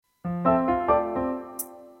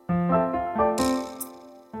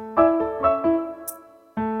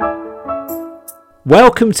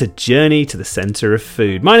Welcome to Journey to the Centre of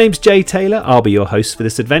Food. My name's Jay Taylor. I'll be your host for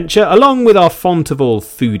this adventure, along with our font of all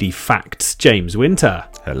foodie facts, James Winter.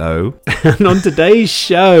 Hello. And on today's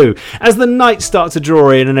show, as the night starts to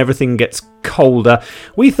draw in and everything gets colder,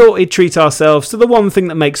 we thought we'd treat ourselves to the one thing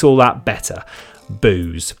that makes all that better: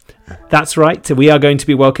 booze. That's right, we are going to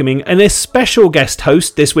be welcoming a special guest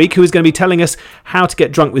host this week who is going to be telling us how to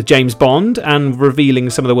get drunk with James Bond and revealing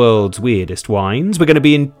some of the world's weirdest wines. We're going to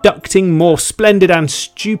be inducting more splendid and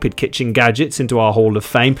stupid kitchen gadgets into our Hall of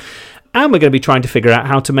Fame, and we're going to be trying to figure out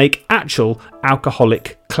how to make actual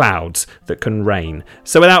alcoholic clouds that can rain.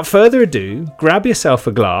 So without further ado, grab yourself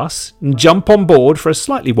a glass and jump on board for a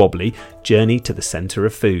slightly wobbly journey to the centre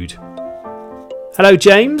of food. Hello,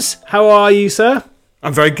 James. How are you, sir?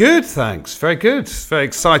 I'm very good, thanks. Very good. Very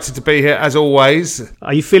excited to be here, as always.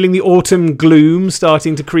 Are you feeling the autumn gloom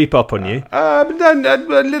starting to creep up on you? A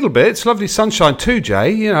little bit. It's lovely sunshine too, Jay.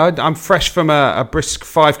 You know, I'm fresh from a brisk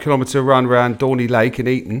 5-kilometre run around Dorney Lake in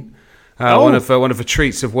Eton. One of the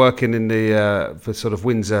treats of working in the sort of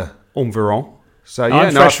Windsor environ. So yeah,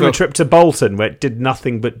 I'm fresh from a trip to Bolton where it did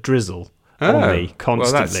nothing but drizzle on me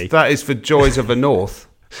constantly. Well, that is for joys of the north.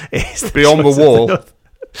 It's beyond the wall.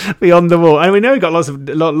 Beyond the wall. And we know we've got lots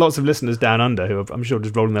of listeners down under who are, I'm sure,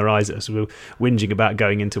 just rolling their eyes at us. We're whinging about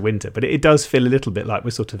going into winter, but it does feel a little bit like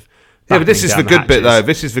we're sort of. Yeah, but this is the good bit, though.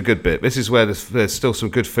 This is the good bit. This is where there's still some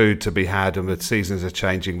good food to be had, and the seasons are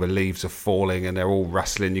changing, the leaves are falling, and they're all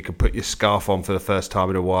rustling. You can put your scarf on for the first time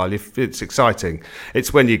in a while. It's exciting.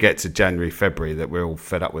 It's when you get to January, February that we're all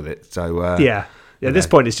fed up with it. So yeah. At this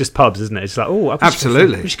point, it's just pubs, isn't it? It's like,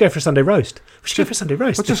 absolutely. We should go for a Sunday roast.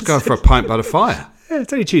 We'll just go for a pint by the fire. Yeah,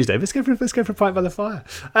 it's only Tuesday. Let's go for a pint by the fire.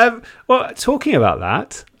 Well, talking about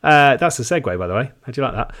that, that's a segue, by the way. How do you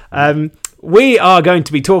like that? We are going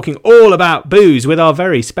to be talking all about booze with our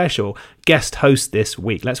very special guest host this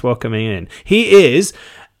week. Let's welcome him in. He is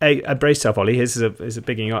brace yourself, Ollie. Here's a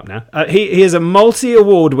bigging you up now. He is a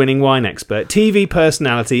multi-award-winning wine expert, TV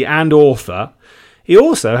personality, and author. He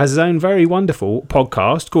also has his own very wonderful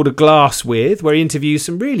podcast called A Glass With, where he interviews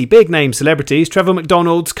some really big-name celebrities, Trevor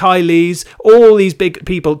McDonald's, Kylie's, all these big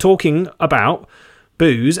people talking about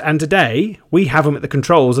booze. And today, we have him at the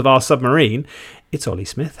controls of our submarine. It's Ollie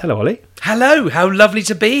Smith. Hello, Ollie. Hello, how lovely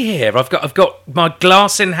to be here. I've got my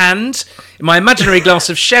glass in hand, my imaginary glass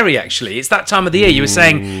of sherry, actually. It's that time of the year. You were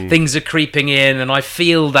saying things are creeping in, and I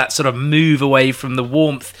feel that sort of move away from the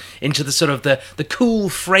warmth into the sort of the cool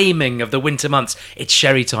framing of the winter months. It's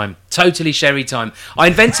sherry time, totally sherry time. I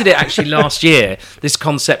invented it actually last year, this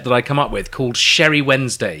concept that I come up with called Sherry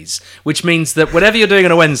Wednesdays, which means that whatever you're doing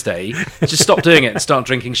on a Wednesday, just stop doing it and start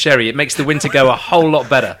drinking sherry. It makes the winter go a whole lot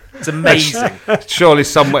better. It's amazing. Surely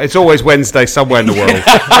somewhere, it's always Wednesday somewhere in the world.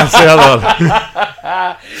 That's the other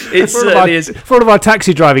one. It certainly is. For all of our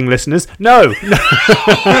taxi driving listeners, no.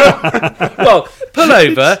 Well, pull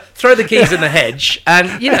over, throw the keys in the hedge,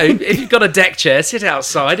 and, you know, if you've got a deck chair, sit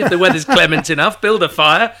outside. If the weather's clement enough, build a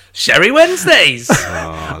fire. Sherry Wednesdays.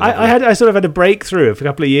 I sort of had a breakthrough a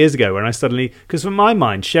couple of years ago when I suddenly, because for my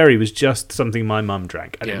mind, sherry was just something my mum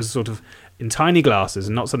drank, and it was sort of in tiny glasses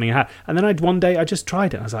and not something I had. And then one day I just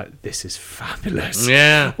tried it. I was like, this is fabulous.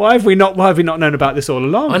 Yeah. Why have we not known about this all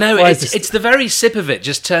along? I know, it's the very sip of it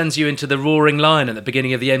just turns you into the roaring lion at the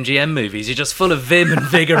beginning of the MGM movies. You're just full of vim and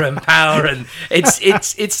vigour and power, and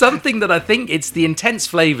it's something that I think it's the intense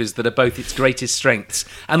flavours that are both its greatest strengths,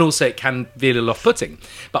 and also it can be a little off-putting.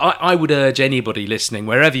 But I would urge anybody listening,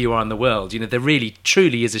 wherever you are in the world, you know, there really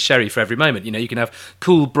truly is a sherry for every moment. You know, you can have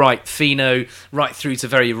cool, bright Fino right through to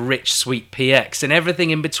very rich, sweet PX and everything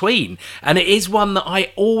in between. And it is one that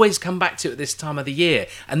I always come back to at this time of the year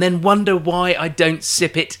and then wonder why I don't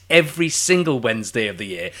sip it every single Wednesday of the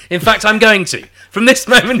year. In fact, I'm going to. From this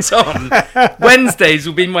moment on, Wednesdays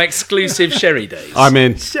will be my exclusive sherry days. I'm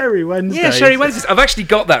in. Sherry Wednesdays. Yeah, Sherry Wednesdays. I've actually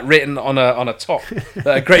got that written on a top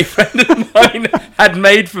that a great friend of mine had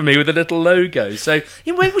made for me with a little logo. So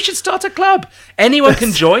you know, we should start a club. Anyone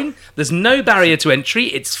can join. There's no barrier to entry.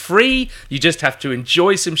 It's free. You just have to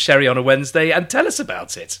enjoy some sherry on a Wednesday and tell us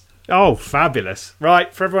about it. Oh, fabulous.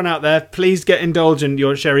 Right, for everyone out there, please get indulgent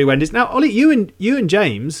your Sherry Wednesdays. Now, Ollie, you and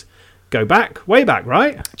James go back, way back,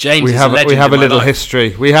 right? James we is have a legend we have in a little my life.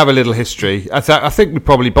 history. We have a little history. I think we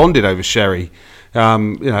probably bonded over sherry. You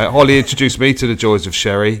know, Ollie introduced me to the joys of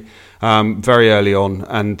sherry very early on,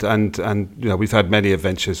 and you know, we've had many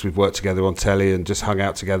adventures. We've worked together on telly and just hung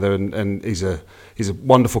out together, and he's a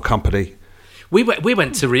wonderful company. We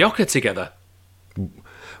went to Rioja together.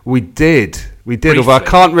 We did. Briefly. Although I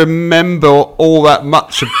can't remember all that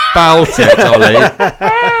much about it,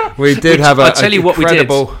 Ollie. We did have I'll tell you what we did.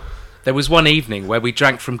 There was one evening where we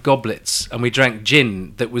drank from goblets, and we drank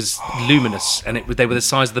gin that was luminous, and they were the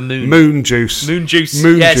size of the moon. Moon juice. Moon juice.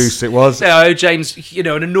 Moon yes. juice it was. So I owe James,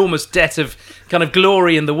 an enormous debt of kind of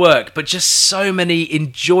glory in the work, but just so many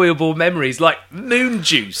enjoyable memories, like moon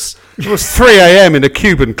juice. It was 3 a.m. in a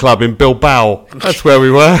Cuban club in Bilbao. That's where we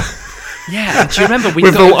were. Yeah, and do you remember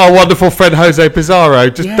with our wonderful friend Jose Pizarro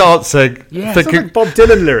just dancing? Yeah. Sounds like Bob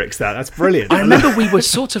Dylan lyrics. That's brilliant. I remember we were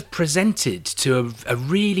sort of presented to a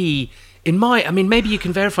really, maybe you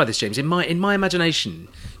can verify this, James. In my imagination,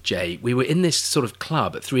 Jay, we were in this sort of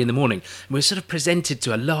club at 3 a.m. and we were sort of presented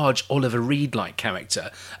to a large Oliver Reed-like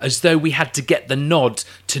character as though we had to get the nod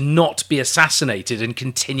to not be assassinated and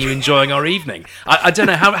continue enjoying our evening. I don't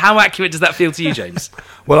know, how accurate does that feel to you, James?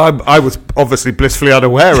 Well, I was obviously blissfully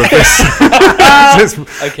unaware of this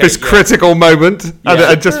this critical moment. Yeah. And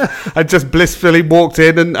I just blissfully walked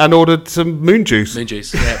in and ordered some moon juice. Moon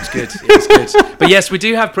juice, yeah, it was good. It was good. But yes, we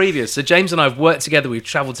do have previous. So James and I have worked together, we've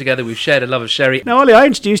travelled together, we've shared a love of sherry. Now, Ollie, I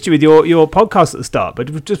introduced you with your podcast at the start, but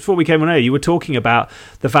just before we came on air, you were talking about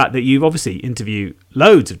the fact that you've obviously interviewed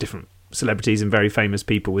loads of different celebrities and very famous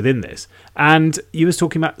people within this, and you was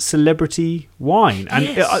talking about celebrity wine. And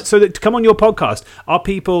yes. So that to come on your podcast,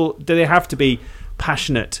 do they have to be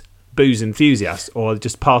passionate booze enthusiasts or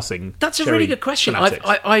just passing? That's a really good question.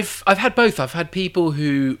 I've had both. I've had people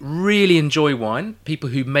who really enjoy wine, people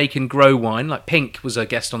who make and grow wine. Like Pink was a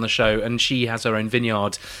guest on the show, and she has her own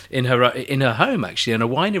vineyard in her home, actually, and a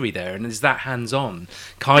winery there, and is that hands-on.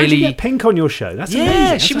 Kylie, how did you get Pink on your show? That's amazing.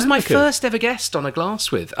 Yeah, That's she was my first ever guest on A Glass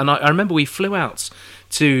With, and I remember we flew out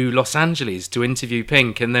to Los Angeles to interview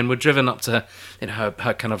Pink, and then we're driven up to her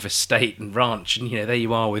kind of estate and ranch, and there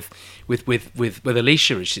you are with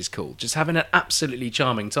Alicia, as she's called, just having an absolutely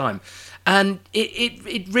charming time. And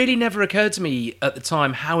it really never occurred to me at the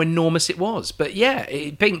time how enormous it was. But yeah,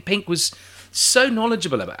 Pink was so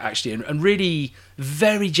knowledgeable about it, actually, and really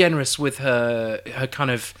very generous with her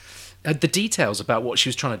kind of the details about what she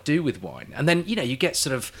was trying to do with wine. And then, you get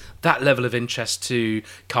sort of that level of interest to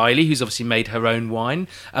Kylie, who's obviously made her own wine.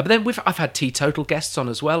 But then I've had teetotal guests on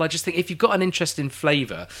as well. I just think if you've got an interest in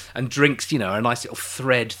flavour and drinks, a nice little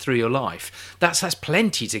thread through your life, that's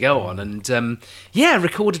plenty to go on. And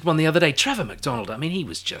recorded one the other day. Trevor McDonald, he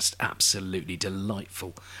was just absolutely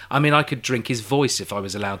delightful. I could drink his voice if I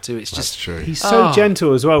was allowed to. It's just true. He's so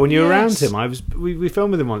gentle as well. When you're around him, we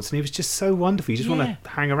filmed with him once, and he was just so wonderful. You just want to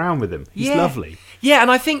hang around with him. He's lovely. Yeah, and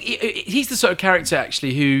I think he's the sort of character,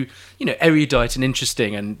 actually, who, erudite and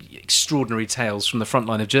interesting and extraordinary tales from the front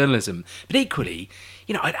line of journalism. But equally,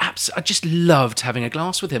 I just loved having a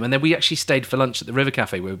glass with him. And then we actually stayed for lunch at the River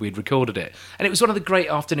Cafe where we'd recorded it. And it was one of the great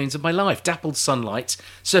afternoons of my life. Dappled sunlight,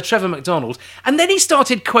 Sir Trevor McDonald. And then he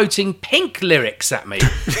started quoting Pink lyrics at me.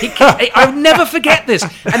 I'll never forget this.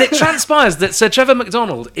 And it transpires that Sir Trevor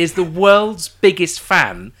McDonald is the world's biggest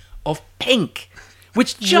fan of Pink.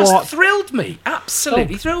 Which just thrilled me.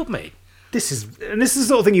 Absolutely thrilled me. This is the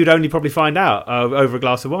sort of thing you'd only probably find out over a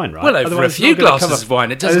glass of wine, right? Well, over a few glasses of wine,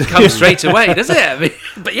 it doesn't come straight away, does it?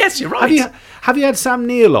 But yes, you're right. Have you had Sam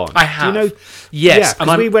Neill on? I have. Do you know? Yes.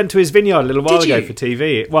 Because we went to his vineyard a little while ago you? for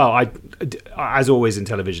TV. Well, as always in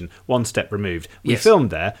television, one step removed. We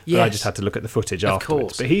filmed there, but I just had to look at the footage afterwards.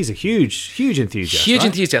 Course. But he's a huge enthusiast. Huge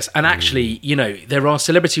enthusiast. And actually, there are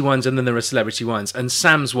celebrity wines and then there are celebrity wines. And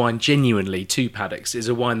Sam's wine, genuinely, 2 Paddocks, is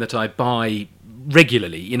a wine that I buy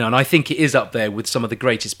regularly, and I think it is up there with some of the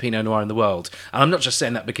greatest Pinot Noir in the world. And I'm not just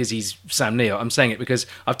saying that because he's Sam Neill. I'm saying it because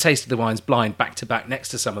I've tasted the wines blind back to back next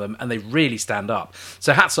to some of them, and they really stand up.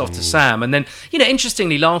 So hats off to Sam. And then,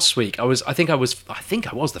 interestingly, last week I think I was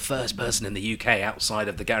the first person in the UK outside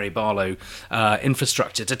of the Gary Barlow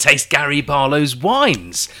infrastructure to taste Gary Barlow's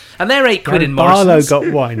wines, and they're £8 in Morrison's. Barlow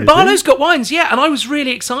got wine. Barlow's got wines, yeah, and I was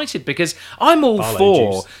really excited because I'm all Barlow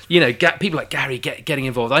for juice. People like Gary getting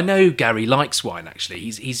involved. I know Gary likes wine. Actually,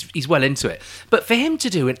 he's well into it. But for him to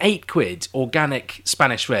do an £8 organic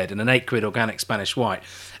Spanish red and an £8 organic Spanish white,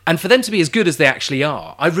 and for them to be as good as they actually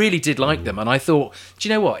are, I really did like them. And I thought, do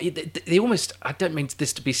you know what? They almost, I don't mean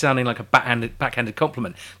this to be sounding like a backhanded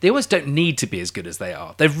compliment, they almost don't need to be as good as they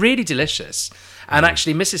are. They're really delicious. And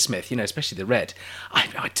actually, Mrs. Smith, especially the red,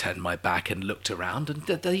 I turned my back and looked around, and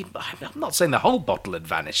I'm not saying the whole bottle had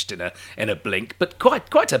vanished in a blink, but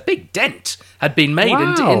quite a big dent had been made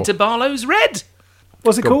into Barlow's red.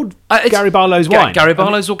 What's it called? It's Gary Barlow's wine. Gary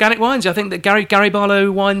Barlow's Organic Wines. I think that Gary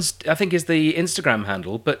Barlow Wines, I think, is the Instagram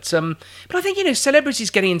handle. But I think, celebrities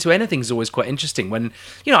getting into anything is always quite interesting. When,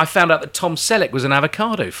 I found out that Tom Selleck was an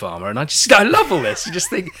avocado farmer, and I love all this. You just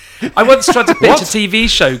think... I once tried to pitch a TV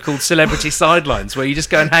show called Celebrity Sidelines, where you just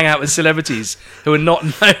go and hang out with celebrities who are not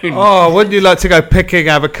known. Oh, wouldn't you like to go picking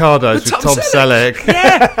avocados with Tom Selleck?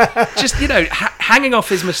 Yeah. Just, hanging off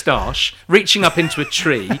his moustache, reaching up into a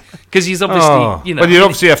tree, because he's obviously, Well, you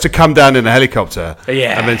obviously have to come down in a helicopter,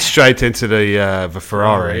 Yeah. and then straight into the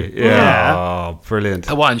Ferrari. Yeah. Oh, brilliant.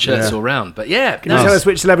 Hawaiian shirts all round, but yeah. Can you tell us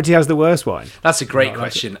which celebrity has the worst wine? That's a great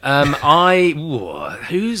question.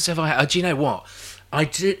 Whose have I had? Do you know what? I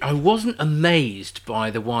wasn't amazed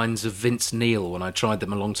by the wines of Vince Neil when I tried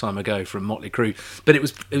them a long time ago from Motley Crue, but it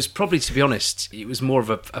was probably, to be honest, it was more of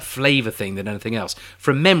a flavour thing than anything else.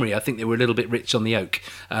 From memory, I think they were a little bit rich on the oak,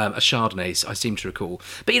 a Chardonnay, I seem to recall.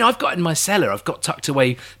 But I've got in my cellar, I've got tucked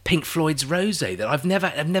away Pink Floyd's Rosé that I've never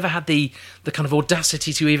had the kind of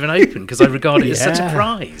audacity to even open because I regard it as such a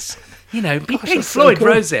prize. Pink Floyd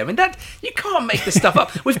Rosé. I mean, that you can't make this stuff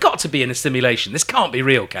up. We've got to be in a simulation. This can't be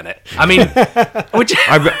real, can it? I mean,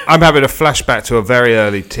 I'm having a flashback to a very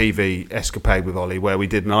early TV escapade with Ollie where we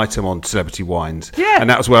did an item on celebrity wines. Yeah. And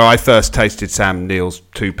that was where I first tasted Sam Neill's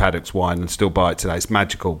 2 Paddocks wine and still buy it today. It's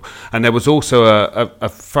magical. And there was also a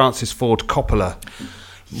Francis Ford Coppola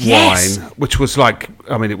Yes. wine, which was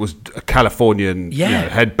it was a Californian,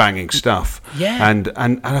 head-banging stuff. Yeah. And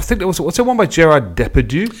I think there was one by Gerard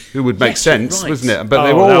Depardieu, who would make Yes, sense, right. wasn't it? But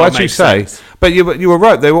they Oh, were that all, would as you make say, sense. but you were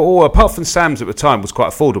right. They were all, apart from Sam's at the time, was quite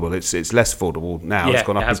affordable. It's less affordable now. Yeah, it's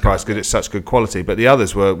gone up it in has price gone up, because it's such good quality. But the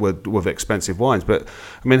others were expensive wines. But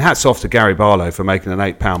I mean, hats off to Gary Barlow for making an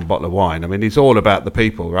 £8 bottle of wine. I mean, he's all about the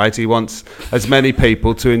people, right? He wants as many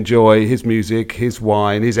people to enjoy his music, his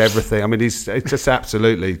wine, his everything. I mean, it's just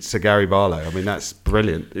absolutely Sir Gary Barlow. I mean, that's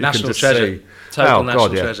brilliant. You national can just treasure. see- Total national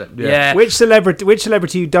God, yeah. treasure. Yeah. Which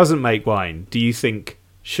celebrity who doesn't make wine do you think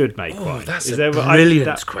should make wine? That's Is a there-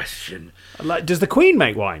 brilliant question. does the Queen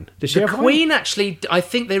make wine? Does she The have Queen, actually, I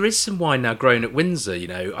think there is some wine now grown at Windsor.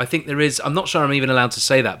 I think there is. I'm not sure I'm even allowed to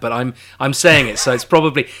say that, but I'm saying it, so it's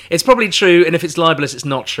probably true. And if it's libelous, it's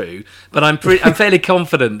not true. But I'm fairly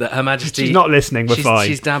confident that Her Majesty. She's not listening. We're fine.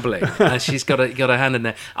 She's dabbling. She's got a hand in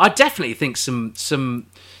there. I definitely think some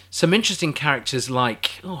interesting characters like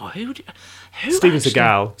who Steven actually-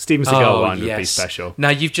 Seagal. Steven Seagal wine would be yes. special. Now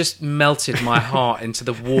you've just melted my heart into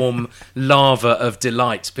the warm lava of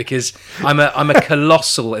delight because I'm a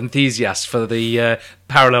colossal enthusiast for the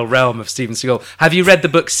parallel realm of Steven Seagal. Have you read the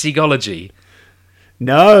book Seagology?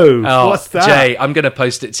 No. Oh, What's that? Jay, I'm going to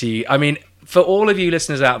post it to you. I mean, for all of you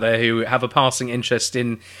listeners out there who have a passing interest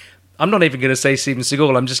in, I'm not even going to say Steven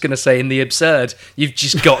Seagal, I'm just going to say in the absurd, you've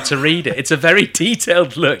just got to read it. It's a very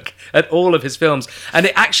detailed look at all of his films. And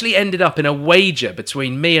it actually ended up in a wager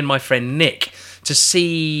between me and my friend Nick to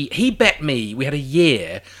see, he bet me, we had a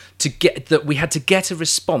year to get that we had to get a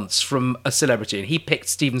response from a celebrity, and he picked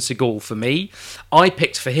Steven Seagal for me. I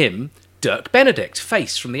picked for him Dirk Benedict,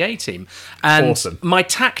 Face from the A-Team. And Awesome. my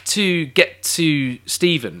tack to get to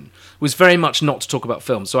Stephen was very much not to talk about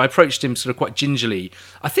film. So I approached him sort of quite gingerly.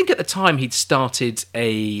 I think at the time he'd started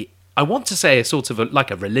I want to say a sort of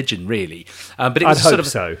like a religion, really. But it was I'd sort hope of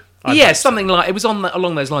so. Something like it was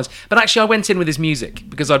along those lines. But actually, I went in with his music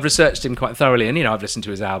because I'd researched him quite thoroughly, and I've listened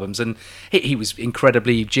to his albums, and he was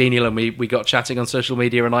incredibly genial. And we got chatting on social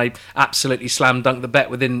media, and I absolutely slam dunked the bet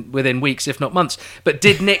within weeks, if not months. But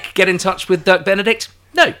did Nick get in touch with Dirk Benedict?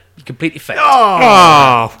 No, he completely failed.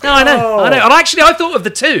 Oh, No, I know. And actually, I thought of the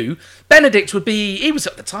two. Benedict would be. He was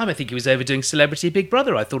at the time. I think he was overdoing Celebrity Big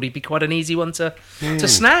Brother. I thought he'd be quite an easy one to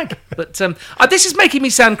snag. But this is making me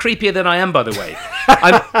sound creepier than I am. By the way,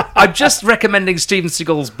 I'm just recommending Steven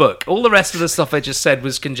Seagal's book. All the rest of the stuff I just said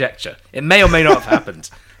was conjecture. It may or may not have happened.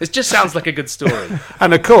 It just sounds like a good story.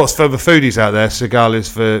 and of course, for the foodies out there, Seagal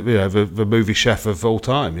is the movie chef of all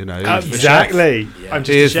time. He's the chef. Exactly. I'm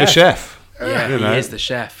just He a is the chef. Yeah, You know. he is the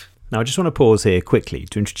chef. Now, I just want to pause here quickly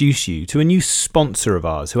to introduce you to a new sponsor of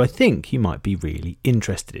ours who I think you might be really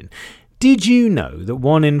interested in. Did you know that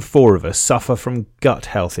 1 in 4 of us suffer from gut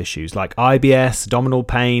health issues like IBS, abdominal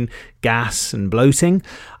pain, gas and bloating?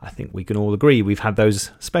 I think we can all agree we've had those,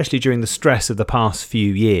 especially during the stress of the past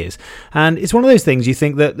few years. And it's one of those things you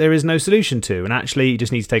think that there is no solution to, and actually you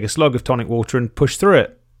just need to take a slug of tonic water and push through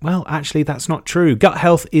it. Well, actually, that's not true. Gut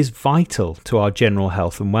health is vital to our general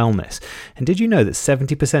health and wellness. And did you know that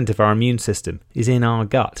 70% of our immune system is in our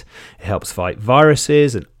gut? It helps fight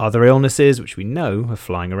viruses and other illnesses, which we know are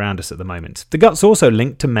flying around us at the moment. The gut's also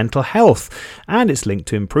linked to mental health, and it's linked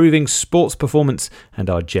to improving sports performance and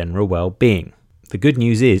our general well-being. The good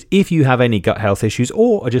news is, if you have any gut health issues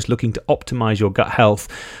or are just looking to optimize your gut health,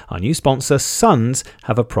 our new sponsor, Sun's,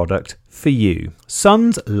 have a product for you.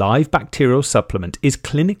 Sun's Live Bacterial Supplement is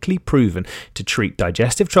clinically proven to treat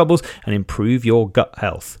digestive troubles and improve your gut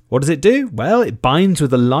health. What does it do? Well, it binds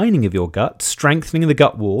with the lining of your gut, strengthening the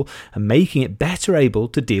gut wall and making it better able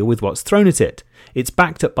to deal with what's thrown at it. It's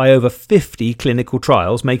backed up by over 50 clinical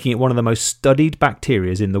trials, making it one of the most studied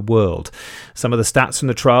bacteria in the world. Some of the stats from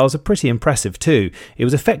the trials are pretty impressive too. It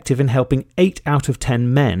was effective in helping 8 out of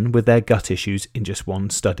 10 men with their gut issues in just one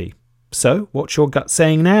study. So, what's your gut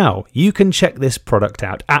saying now? You can check this product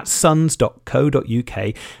out at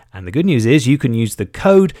suns.co.uk, and the good news is you can use the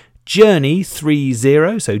code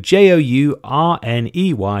JOURNEY30, so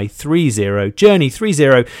JOURNEY30,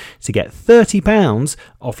 JOURNEY30, to get £30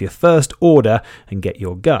 off your first order and get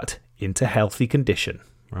your gut into healthy condition.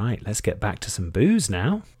 Right, let's get back to some booze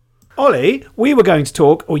now. Ollie, we were going to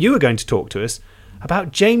talk, or you were going to talk to us,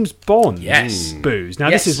 about James Bond's booze. Now,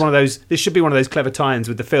 Yes. this should be one of those clever tie-ins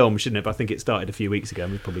with the film, shouldn't it? But I think it started a few weeks ago,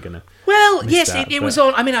 and we're probably going to... Well, missed yes, that, it was but-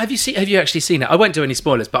 on. I mean, have you actually seen it? I won't do any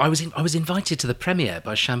spoilers, but I was invited to the premiere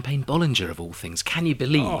by Champagne Bollinger of all things. Can you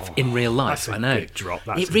believe in real life? that's a I know. big drop.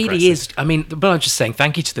 That's it really impressive. is. I mean, but I'm just saying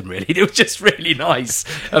thank you to them. Really, it was just really nice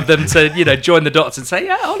of them to join the dots and say,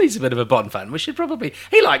 yeah, Ollie's a bit of a Bond fan. We should probably.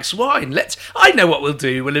 He likes wine. I know what we'll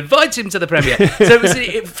do. We'll invite him to the premiere. So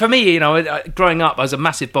it was for me. Growing up, I was a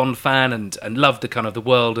massive Bond fan and loved the kind of the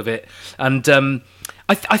world of it. And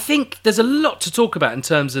I think there's a lot to talk about in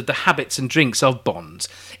terms of the habits and drinks of Bond.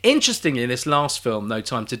 Interestingly, in this last film, No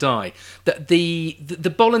Time to Die, that the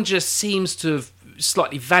Bollinger seems to have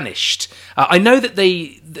slightly vanished. I know that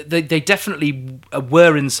they definitely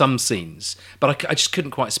were in some scenes, but I just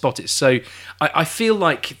couldn't quite spot it. So I feel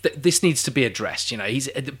like this needs to be addressed.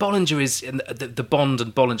 Bollinger is in the Bond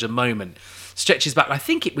and Bollinger moment stretches back. I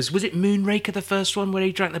think was it Moonraker, the first one where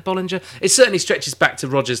he drank the Bollinger? It certainly stretches back to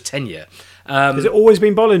Roger's tenure. Has it always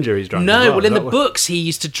been Bollinger he's drunk? No, as well, in Is the that what- books, he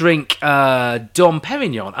used to drink Dom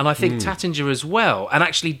Perignon, and I think Tattinger as well. And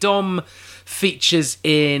actually, Dom features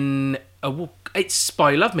in it's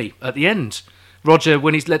Spy Love Me at the end. Roger,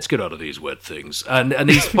 when he's let's get out of these wet things, and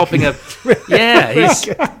he's popping a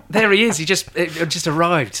there he is. He just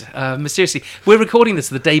arrived mysteriously. We're recording this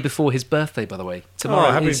the day before his birthday, by the way.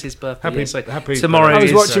 Tomorrow is his birthday. happy tomorrow. I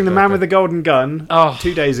was is, watching The Man with the Golden Gun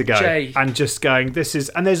 2 days ago, Jay. and just going,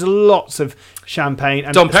 and there's lots of champagne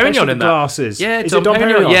and Dom especially Perignon the in that. glasses. Yeah, is Dom it Dom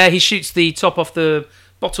Perignon. Yeah, he shoots the top off the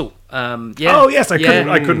bottle. Oh yes, I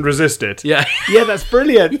couldn't resist it. Yeah. Yeah, that's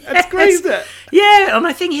brilliant. That's great, isn't it? Yeah, and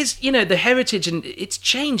I think his, the heritage, and it's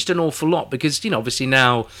changed an awful lot because, obviously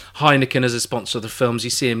now Heineken as a sponsor of the films, you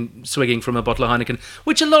see him swigging from a bottle of Heineken,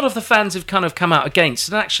 which a lot of the fans have kind of come out against.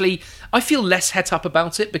 And actually, I feel less het up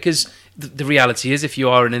about it because the reality is, if you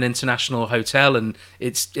are in an international hotel and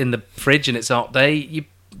it's in the fridge and it's Art Day, you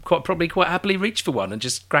probably quite happily reach for one and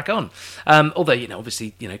just crack on. Although,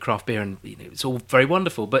 obviously, craft beer and it's all very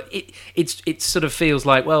wonderful, but it sort of feels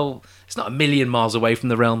like, well, it's not a million miles away from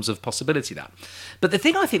the realms of possibility, that. But the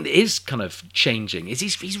thing I think that is kind of changing is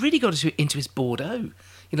he's really got into his Bordeaux.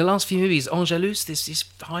 In the last few movies, Angelus, this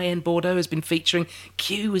high-end Bordeaux, has been featuring.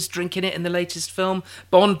 Q was drinking it in the latest film.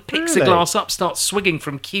 Bond picks a Really? glass up, starts swigging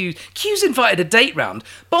from Q. Q's invited a date round.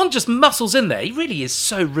 Bond just muscles in there. He really is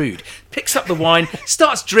so rude. Picks up the wine,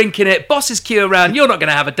 starts drinking it, bosses Q around. You're not going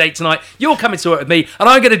to have a date tonight. You're coming to work with me, and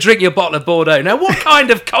I'm going to drink your bottle of Bordeaux. Now, what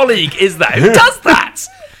kind of colleague is that? Who does that?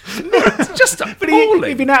 It's just But appalling.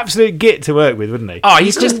 he'd be an absolute git to work with, wouldn't he? Oh,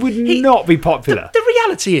 he's just- would he- not be popular. The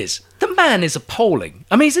reality is, the man is appalling.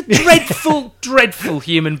 I mean, he's a dreadful, dreadful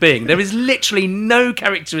human being. There is literally no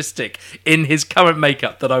characteristic in his current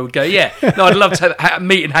makeup that I would go, yeah, no, I'd love to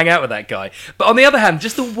meet and hang out with that guy. But on the other hand,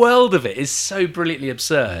 just the world of it is so brilliantly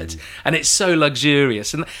absurd and it's so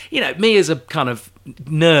luxurious. And, me as a kind of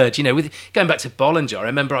nerd, with going back to Bollinger, I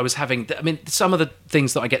remember I was having, some of the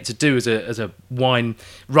things that I get to do as a wine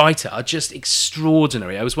writer are just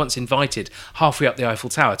extraordinary. I was once invited halfway up the Eiffel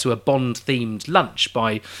Tower to a Bond-themed lunch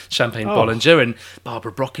by Champagne Bollinger, and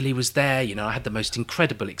Barbara Broccoli was there. I had the most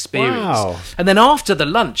incredible experience. Wow. And then after the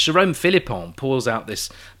lunch, Jerome Philippon pours out this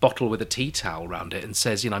bottle with a tea towel around it and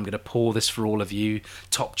says, I'm going to pour this for all of you.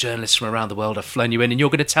 Top journalists from around the world have flown you in, and you're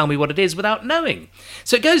going to tell me what it is without knowing.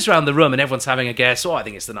 So it goes around the room, and everyone's having a guess. I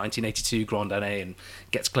think it's the 1982 Grand Année, and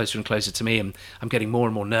gets closer and closer to me, and I'm getting more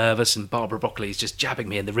and more nervous, and Barbara Broccoli is just jabbing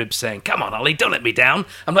me in the ribs saying, come on, Ollie, don't let me down.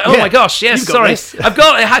 I'm like, oh Yeah, my gosh, yes, you've got sorry. this. I've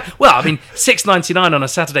got it. $6.99 on a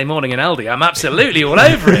Saturday morning. morning in Aldi, I'm absolutely all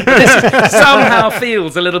over it. But this somehow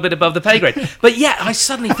feels a little bit above the pay grade. But yet, I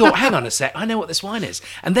suddenly thought, hang on a sec, I know what this wine is.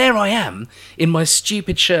 And there I am, in my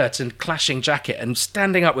stupid shirt and clashing jacket, and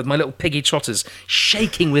standing up with my little piggy trotters,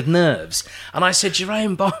 shaking with nerves. And I said,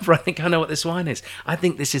 Jerome, Barbara, I think I know what this wine is. I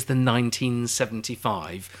think this is the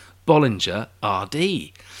 1975 Bollinger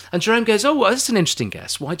RD. And Jerome goes, oh, well, that's an interesting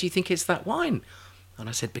guess. Why do you think it's that wine? And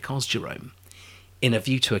I said, because, Jerome, in A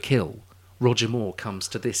View to a Kill, Roger Moore comes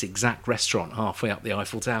to this exact restaurant halfway up the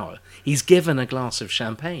Eiffel Tower. He's given a glass of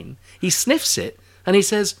champagne. He sniffs it and he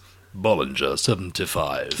says, Bollinger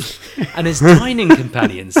 75. And his dining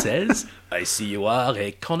companion says, I see you are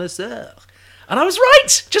a connoisseur. And I was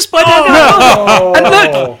right, just by that. And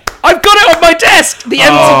look, I've got it on my desk, the empty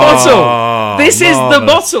bottle. This is the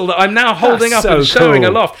bottle that I'm now holding up and showing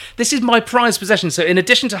aloft. This is my prized possession. So in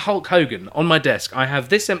addition to Hulk Hogan on my desk, I have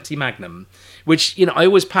this empty Magnum, which, you know, I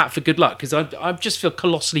always pat for good luck because I just feel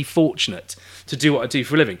colossally fortunate to do what I do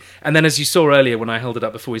for a living. And then, as you saw earlier when I held it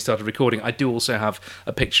up before we started recording, I do also have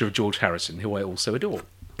a picture of George Harrison, who I also adore.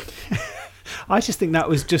 I just think that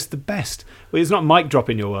was just the best. Well, it's not mic drop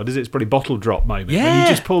in your world, is it? It's probably bottle drop moment. Yeah. When you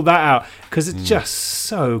just pulled that out, because it's just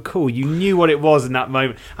so cool. You knew what it was in that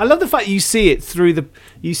moment. I love the fact you see it through the...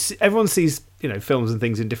 everyone sees, you know, films and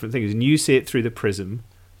things in different things, and you see it through the prism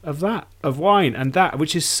of that, of wine and that,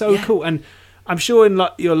 which is so cool. And I'm sure in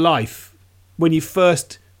your life, when you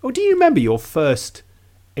first... Or do you remember your first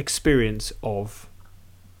experience of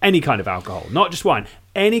any kind of alcohol? Not just wine.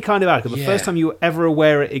 Any kind of alcohol. The first time you were ever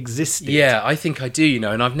aware it existed. Yeah, I think I do, you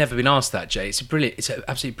know, and I've never been asked that, Jay. It's an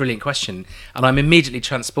absolutely brilliant question. And I'm immediately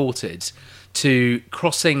transported to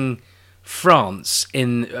crossing France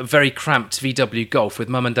in a very cramped VW Golf with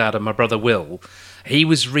Mum and Dad and my brother Will. He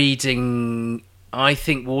was reading, I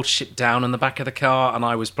think, Watership Down in the back of the car, and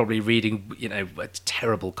I was probably reading, you know, a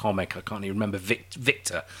terrible comic. I can't even remember,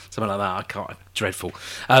 Victor, something like that. I can't, dreadful.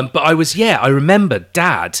 But I remember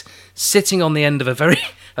Dad sitting on the end of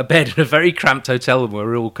a bed in a very cramped hotel room where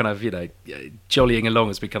we were all kind of, you know, jollying along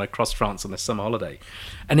as we kind of crossed France on this summer holiday.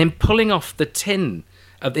 And in pulling off the tin,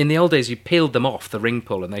 in the old days you peeled them off, the ring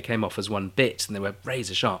pull, and they came off as one bit, and they were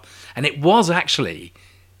razor sharp. And it was actually,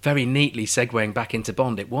 very neatly segueing back into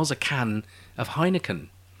Bond, it was a can of Heineken.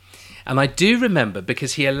 And I do remember,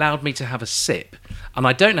 because he allowed me to have a sip, and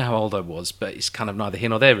I don't know how old I was, but it's kind of neither here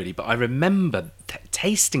nor there really, but I remember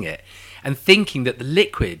tasting it and thinking that the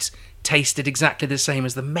liquid tasted exactly the same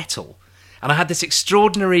as the metal. And I had this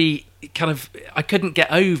extraordinary kind of... I couldn't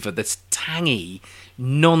get over this tangy,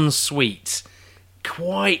 non-sweet,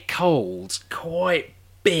 quite cold, quite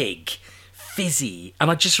big, fizzy. And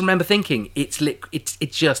I just remember thinking, it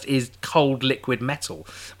just is cold liquid metal,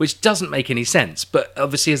 which doesn't make any sense. But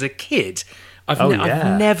obviously as a kid, I've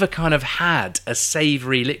never kind of had a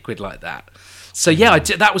savoury liquid like that. So yeah,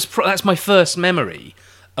 that's my first memory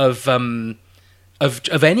of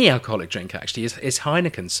any alcoholic drink, actually, is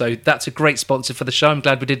Heineken. So that's a great sponsor for the show. I'm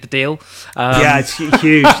glad we did the deal. It's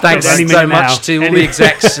huge. Thanks so much to all the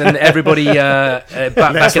execs and everybody back in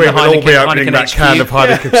the Heineken that can of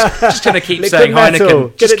Heineken. Just going to keep saying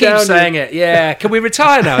Heineken. Just keep saying it. Yeah. Can we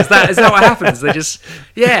retire now? Is that what happens? They just...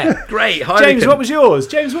 Yeah, great. Heineken. James, what was yours?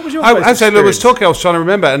 James, what was your As I was talking, I was trying to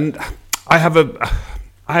remember, and I have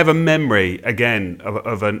a memory again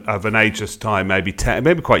of an ageless time, maybe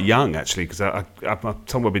quite young actually, because I'm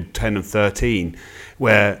somewhere between 10 and 13,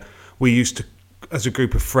 where we used to, as a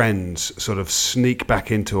group of friends, sort of sneak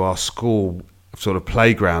back into our school sort of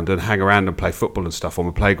playground and hang around and play football and stuff on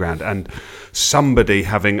the playground, and somebody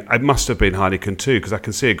it must have been Heineken too, because I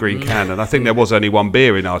can see a green can, and I think there was only one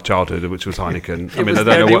beer in our childhood, which was Heineken. I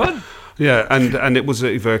don't know what. Yeah, and it was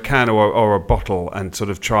either a can or a bottle, and sort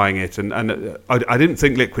of trying it, and I didn't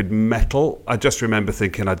think liquid metal. I just remember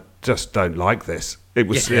thinking, I just don't like this. It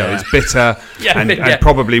was, it's bitter and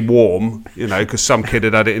probably warm, because some kid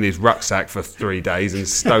had it in his rucksack for 3 days and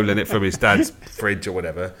stolen it from his dad's fridge or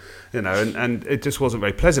whatever, and it just wasn't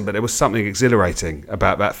very pleasant. But there was something exhilarating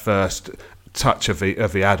about that first touch of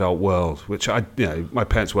the adult world, which my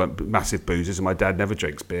parents weren't massive boozers, and my dad never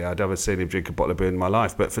drinks beer. I'd never seen him drink a bottle of beer in my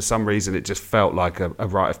life, but for some reason it just felt like a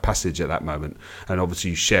rite of passage at that moment. And obviously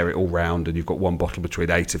you share it all round, and you've got one bottle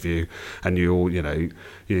between 8 of you, and you all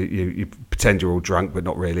you pretend you're all drunk, but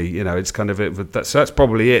not really. It's kind of it. So that's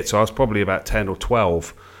probably it. So I was probably about 10 or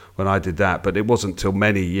 12 when I did that, but it wasn't till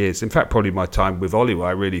many years. In fact, probably my time with Oliver,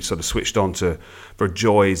 I really sort of switched on to the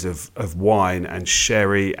joys of wine and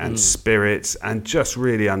sherry and spirits, and just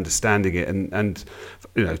really understanding it. And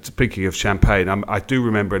speaking of champagne, I do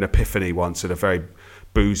remember an epiphany once at a very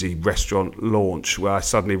boozy restaurant launch where I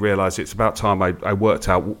suddenly realised it's about time I worked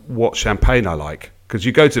out what champagne I like. because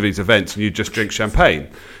you go to these events and you just drink champagne,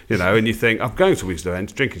 and you think, I'm going to these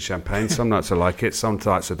events drinking champagne. Some nights I like it, some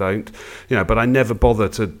nights I don't, but I never bother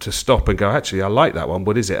to stop and go, actually, I like that one.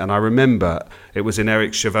 What is it? And I remember it was in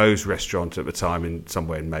Eric Chavot's restaurant at the time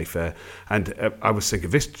somewhere in Mayfair. And I was thinking,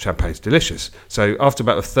 this champagne's delicious. So after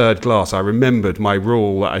about the third glass, I remembered my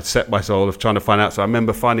rule that I'd set myself of trying to find out. So I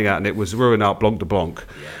remember finding out, and it was Ruinart Blanc de Blanc.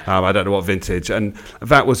 Yeah. I don't know what vintage. And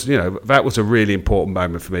that was a really important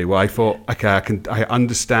moment for me, where I thought, okay, I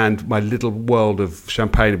understand my little world of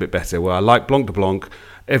champagne a bit better, where I like Blanc de Blanc.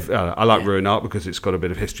 I like Ruinart because it's got a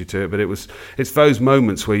bit of history to it, but it's those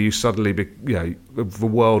moments where you suddenly, the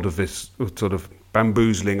world of this sort of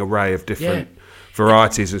bamboozling array of different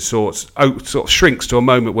varieties and sorts sort of shrinks to a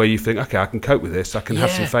moment where you think, okay, I can cope with this. I can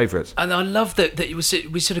have some favourites. And I love that we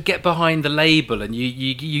sort of get behind the label, and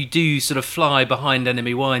you do sort of fly behind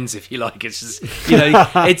enemy wines, if you like. It's just,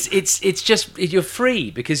 it's just, you're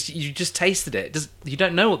free because you just tasted it. You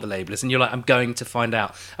don't know what the label is, and you're like, I'm going to find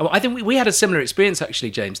out. I think we had a similar experience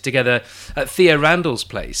actually, James, together at Theo Randall's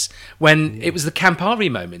place when it was the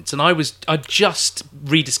Campari moment, and I just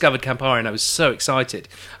rediscovered Campari, and I was so excited.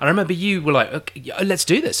 And I remember you were like, okay, let's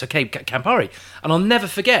do this, okay, Campari. And I'll never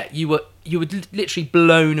forget, you were literally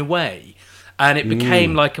blown away, and it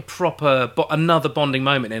became like a proper another bonding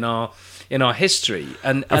moment in our history.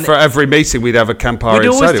 And for every meeting we'd have a Campari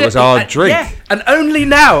and soda. It was our drink. Yeah, and only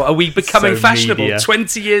now are we becoming fashionable. Media.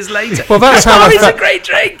 20 years later. Well, that's how Campari's a great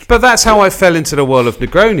drink. But that's how I fell into the world of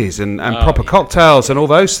Negronis and proper cocktails and all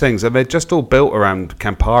those things, and they're just all built around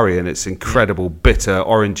Campari and its incredible bitter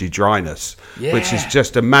orangey dryness, which is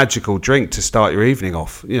just a magical drink to start your evening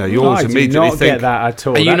off. You always immediately think, get that at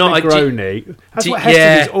all. Are you not Negroni? That's what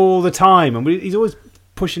Heston is all the time, and he's always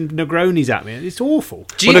pushing Negronis at me. It's awful.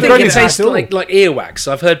 Do you think it tastes like earwax?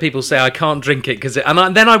 I've heard people say I can't drink it because then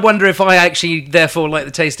I wonder if I actually therefore like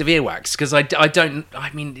the taste of earwax, because I don't.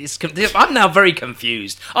 I mean, I'm now very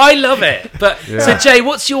confused. I love it, but so Jay,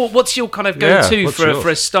 what's your kind of go-to for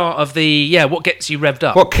a start of the what gets you revved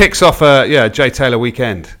up? What kicks off a Jay Taylor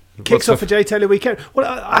weekend? Kicks off a Jay Taylor weekend. Well,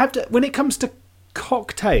 I have to. When it comes to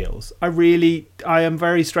cocktails, I am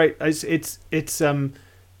very straight. It's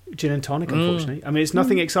gin and tonic, unfortunately. I mean, it's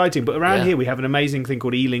nothing exciting, but around here we have an amazing thing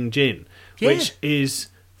called Ealing Gin, which is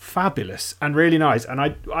fabulous and really nice. And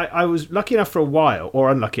I was lucky enough for a while,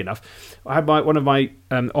 or unlucky enough, I had one of my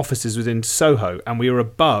offices was in Soho, and we were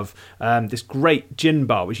above this great gin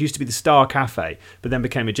bar, which used to be the Star Cafe, but then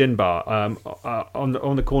became a gin bar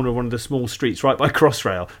on the corner of one of the small streets right by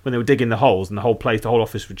Crossrail, when they were digging the holes, and the whole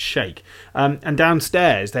office would shake. And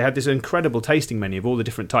downstairs they had this incredible tasting menu of all the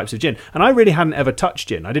different types of gin, and I really hadn't ever touched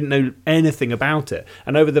gin. I didn't know anything about it,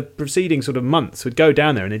 and over the preceding sort of months, we'd go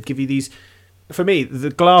down there and they'd give you these. For me,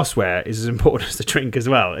 the glassware is as important as the drink as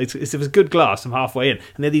well. It was good glass. I'm halfway in,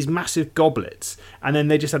 and they're these massive goblets, and then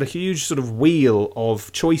they just had a huge sort of wheel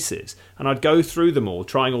of choices, and I'd go through them all,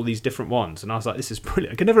 trying all these different ones, and I was like, this is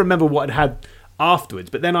brilliant. I could never remember what I'd had afterwards,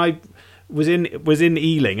 but then I was in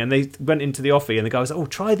Ealing, and they went into the offie, and the guy was like, oh,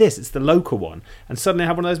 try this, it's the local one, and suddenly I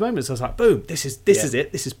had one of those moments. I was like, boom, this is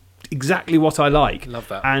it, this is exactly what I like. Love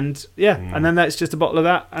that. And and then that's just a bottle of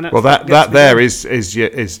that. And that there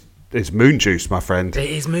is moon juice, my friend. It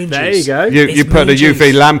is moon there juice. There you go. You put a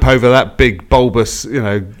UV lamp over that big bulbous,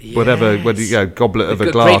 whatever, goblet of a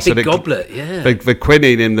glass. Great big goblet, The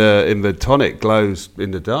quinine in the tonic glows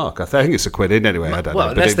in the dark. I think it's a quinine anyway. I don't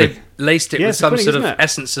know. Unless they've laced it with some sort of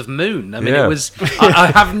essence of moon. I mean, it was.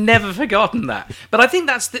 I have never forgotten that. But I think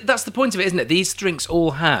that's the point of it, isn't it? These drinks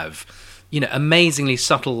all have, amazingly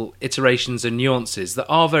subtle iterations and nuances that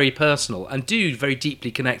are very personal and do very deeply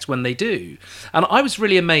connect when they do. And I was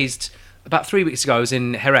really amazed. About 3 weeks ago, I was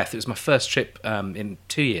in Jerez. It was my first trip in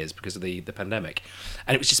 2 years because of the pandemic.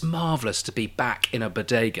 And it was just marvellous to be back in a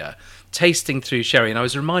bodega, tasting through sherry. And I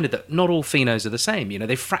was reminded that not all Finos are the same.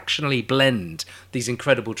 They fractionally blend these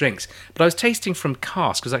incredible drinks. But I was tasting from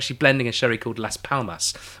cask. I was actually blending a sherry called Las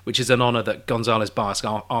Palmas, which is an honour that Gonzalez Basque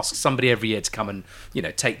asks somebody every year to come and,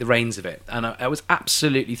 take the reins of it. And I was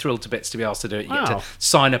absolutely thrilled to bits to be asked to do it. You get to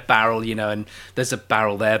sign a barrel, and there's a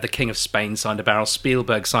barrel there. The King of Spain signed a barrel.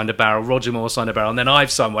 Spielberg signed a barrel. Roger Moore signed a barrel. And then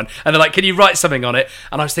I've signed one. And they're like, can you write something on it?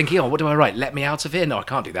 And I was thinking, what do I write? Let me out of here? No, I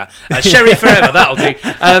can't do that. Sherry forever, that'll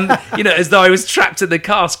do. As though I was trapped in the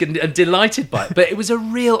cask and delighted by it. But it was a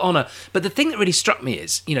real honour. But the thing that really struck me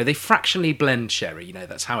is, they fractionally blend sherry.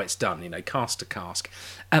 That's how it's done, cask to cask.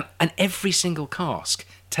 And every single cask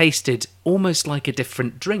tasted almost like a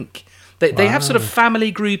different drink. They have sort of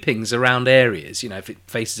family groupings around areas, if it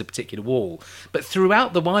faces a particular wall. But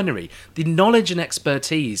throughout the winery, the knowledge and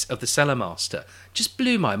expertise of the cellar master just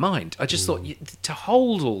blew my mind. I just thought to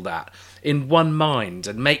hold all that in one mind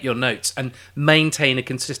and make your notes and maintain a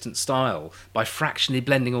consistent style by fractionally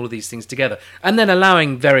blending all of these things together, and then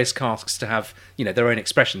allowing various casks to have, you know, their own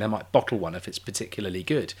expression. They might bottle one if it's particularly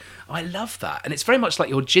good. I love that. And it's very much like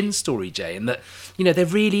your gin story, Jay, in that, you know, there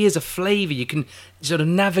really is a flavour. You can sort of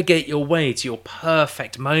navigate your way to your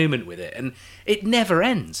perfect moment with it, and it never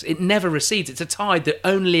ends. It never recedes. It's a tide that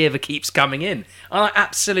only ever keeps coming in. And I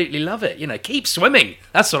absolutely love it. You know, keep swimming.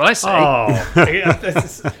 That's what I say. Oh,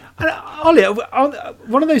 yeah, Ollie,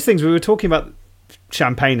 one of those things we were talking about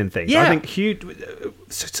champagne and things. Yeah. I think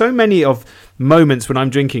so many of moments when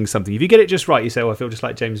I'm drinking something, if you get it just right, you say, "Oh, I feel just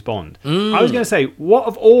like James Bond." I was going to say, what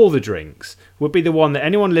of all the drinks would be the one that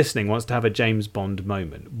anyone listening wants to have a James Bond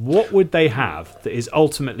moment? What would they have that is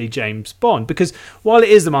ultimately James Bond? Because while it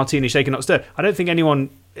is the martini shaken not stirred, I don't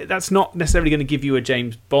think that's not necessarily going to give you a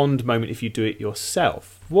James Bond moment if you do it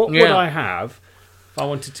yourself. What would I have if I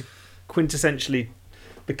wanted to quintessentially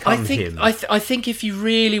become him? I think if you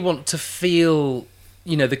really want to feel,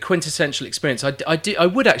 you know, the quintessential experience, I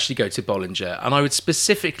would actually go to Bollinger, and I would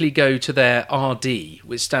specifically go to their RD,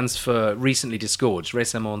 which stands for recently disgorged,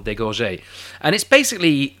 récemment dégorgé, and it's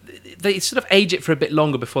basically they sort of age it for a bit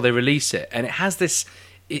longer before they release it, and it has this.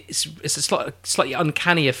 It's a slightly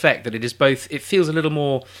uncanny effect that it is both. It feels a little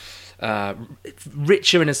more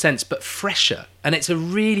richer in a sense, but fresher, and it's a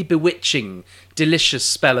really bewitching, delicious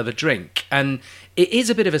spell of a drink. And it is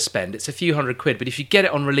a bit of a spend. It's a few £100, but if you get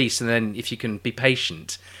it on release, and then if you can be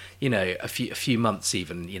patient, you know, a few months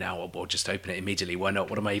even, you know, or just open it immediately. Why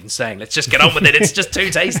not? What am I even saying? Let's just get on with it. It's just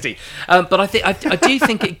too tasty. But I do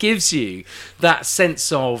think it gives you that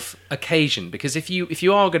sense of occasion, because if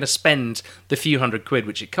you are going to spend the few £100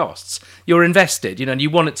 which it costs, you're invested, you know, and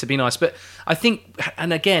you want it to be nice. But I think,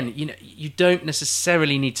 and again, you know, you don't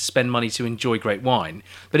necessarily need to spend money to enjoy great wine.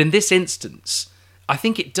 But in this instance, I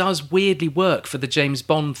think it does weirdly work for the James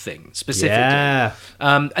Bond thing specifically. Yeah.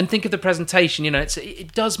 And think of the presentation, you know,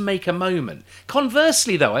 it does make a moment.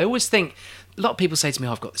 Conversely, though, I always think, a lot of people say to me,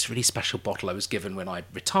 "Oh, I've got this really special bottle I was given when I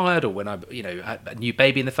retired, or when I, you know, had a new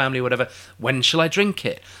baby in the family or whatever. When shall I drink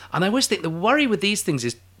it?" And I always think the worry with these things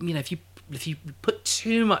is, you know, if you put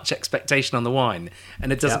too much expectation on the wine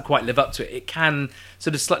and it doesn't quite live up to it, it can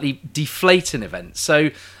sort of slightly deflate an event.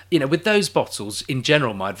 So, you know, with those bottles, in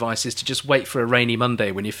general, my advice is to just wait for a rainy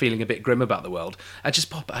Monday when you're feeling a bit grim about the world, and just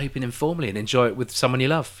pop it open informally and enjoy it with someone you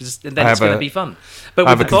love. And then it's going to be fun. But I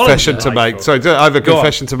have a confession to make. Sorry, I have a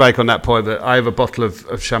confession to make on that point. That I have a bottle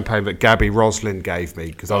of champagne that Gabby Roslin gave me,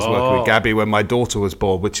 because I was working with Gabby when my daughter was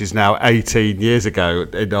born, which is now 18 years ago,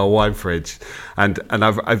 in our wine fridge. And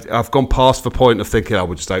I've gone past the point of thinking,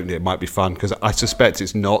 we'll just open it, it might be fun, because I suspect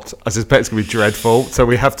it's not. I suspect it's going to be dreadful. So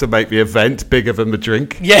we have to make the event bigger than the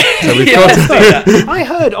drink. Yeah. So we've got to I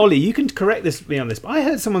heard, Ollie, you can correct me on this, but I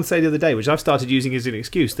heard someone say the other day, which I've started using as an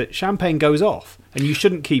excuse, that champagne goes off and you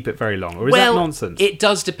shouldn't keep it very long. Or is that nonsense? It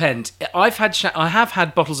does depend. I have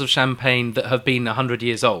had bottles of champagne that have been 100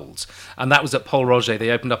 years old, and that was at Pol Roger. They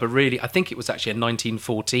opened up I think it was actually a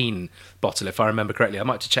 1914 bottle, if I remember correctly. I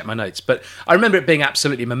might have to check my notes, but I remember it being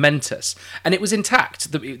absolutely momentous, and it was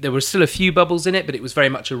intact. There were still a few bubbles in it, but it was very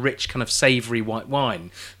much a rich kind of savoury white wine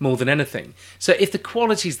more than anything. So if the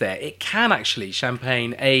quality's there, it can actually,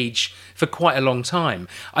 champagne, age for quite a long time.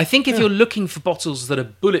 I think if you're looking for bottles that are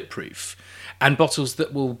bulletproof and bottles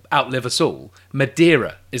that will outlive us all,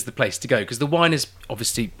 Madeira is the place to go, because the wine is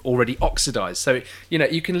obviously already oxidised. So, you know,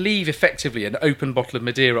 you can leave effectively an open bottle of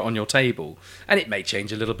Madeira on your table, and it may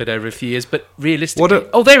change a little bit over a few years, but realistically...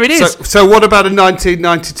 there it is! So what about a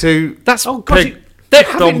 1992... That's... Oh, God, pig,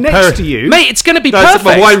 have it next to you. Mate, it's going to be perfect.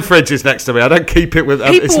 My wine fridge is next to me. I don't keep it with...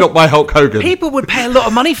 it's not my Hulk Hogan. People would pay a lot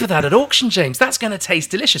of money for that at auction, James. That's going to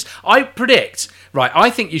taste delicious. I predict... Right,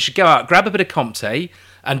 I think you should go out, grab a bit of Comté,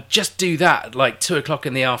 and just do that at like 2:00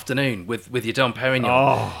 in the afternoon with your Dom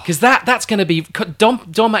Perignon, because that's going to be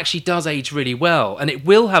Dom actually does age really well, and it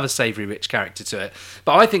will have a savoury, rich character to it.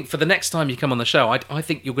 But I think for the next time you come on the show, I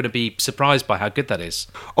think you're going to be surprised by how good that is.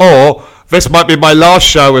 Or this might be my last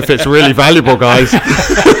show if it's really valuable, guys.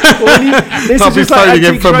 This is just like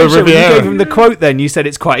Antiques Roadshow. You gave him the quote. Then you said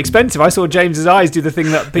it's quite expensive. I saw James's eyes do the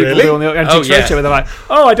thing that people do on the Antiques Roadshow, where they're like,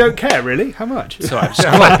 "Oh, I don't care, really. How much?" Sorry, I'm just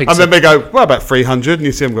clapping. And then they go, "Well, about 300," and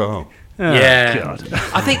you see them go, "Oh." Yeah, God.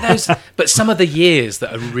 I think those, but some of the years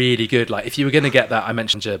that are really good, like if you were going to get that, I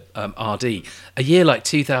mentioned RD, a year like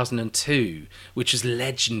 2002, which was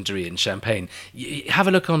legendary in Champagne. Have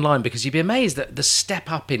a look online, because you'd be amazed at the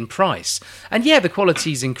step up in price. And yeah, the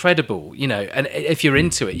quality's incredible, you know, and if you're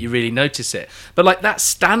into it, you really notice it. But like that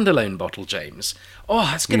standalone bottle, James,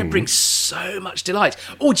 that's going to bring so much delight.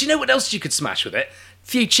 Oh, do you know what else you could smash with it?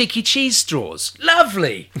 few cheeky cheese straws.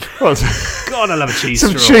 Lovely. Well, God, I love a cheese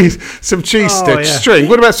some straw. cheese Oh, stick yeah. string.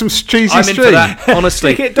 What about some cheesy I'm string? in for that,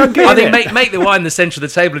 honestly. Stick it, don't get I in think it. make the wine the centre of the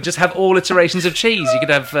table and just have all iterations of cheese. You could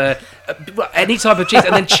have any type of cheese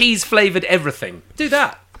and then cheese-flavoured everything. Do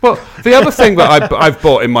that. Well, the other thing that I've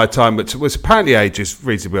bought in my time, which was apparently ages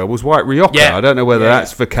reasonably well, was white Rioja. Yeah. I don't know whether Yeah.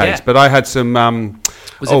 that's the case, Yeah. but I had some.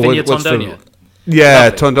 Was it Vineyard Tondonia? Yeah,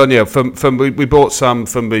 Lovely. Tondonia. We bought some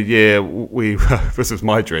from the year we. This was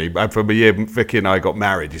my dream. From the year Vicky and I got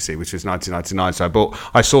married. You see, which was 1999. So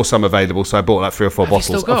I saw some available, so I bought like 3 or 4 Have you bottles.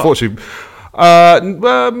 still got? Unfortunately.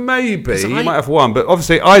 Maybe 'Cause you I- might have one, but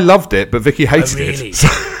obviously I loved it, but Vicky hated really? it.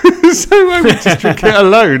 So I would just drink it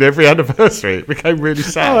alone every anniversary. It became really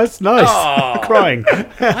sad. Oh, that's nice. Crying.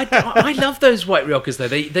 I love those white Riojas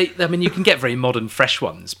though. I mean, you can get very modern, fresh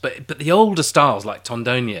ones, but the older styles like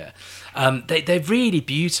Tondonia, they're really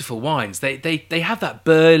beautiful wines. They have that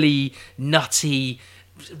burly, nutty,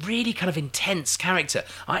 really kind of intense character.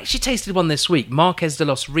 I actually tasted one this week, Marquez de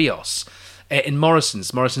los Rios. In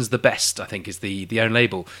Morrison's. Morrison's the best, I think, is the own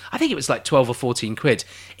label. I think it was like 12 or 14 quid.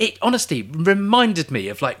 It honestly reminded me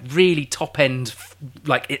of like really top end,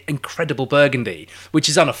 like incredible Burgundy, which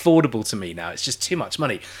is unaffordable to me now. It's just too much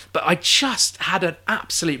money. But I just had an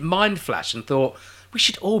absolute mind flash and thought, we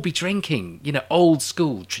should all be drinking, old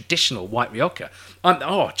school, traditional white Rioja.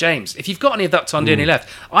 James, if you've got any of that Tondonia left,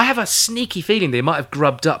 I have a sneaky feeling they might have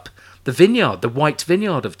grubbed up the vineyard, the white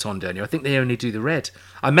vineyard of Tondonia. I think they only do the red.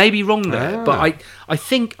 I may be wrong there, but I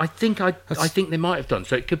think they might have done.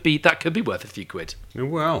 So that could be worth a few quid.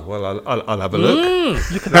 Well, I'll have a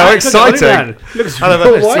look. Look at How that. exciting! Looks I'll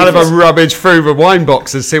have a rummage through the wine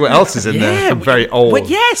box and see what else is in there. Some very old. Well,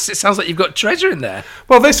 yes, it sounds like you've got treasure in there.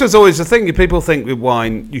 Well, this was always the thing. People think with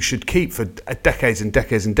wine you should keep for decades and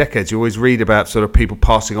decades and decades. You always read about sort of people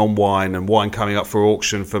passing on wine and wine coming up for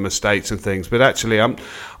auction from estates and things. But actually,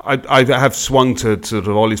 I have swung to sort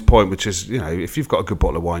of Ollie's point, which is, if you've got a good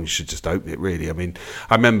bottle of wine, you should just open it, really. I mean,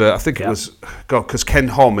 I remember, I think it was, because Ken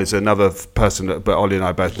Hom is another person that but Ollie and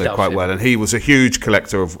I both know Love quite him. well, and he was a huge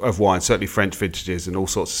collector of wine, certainly French vintages and all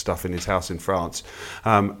sorts of stuff in his house in France.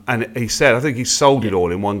 And he said, I think he sold it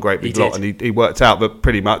all in one great big He lot, did. and he worked out that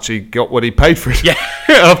pretty much he got what he paid for it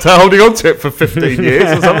after holding on to it for 15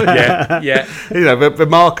 years or something. Yeah. The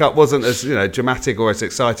markup wasn't as dramatic or as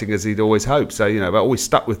exciting as he'd always hoped. So that always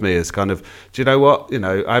stuck with me as kind of, do you know what?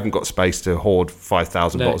 I haven't got space to hoard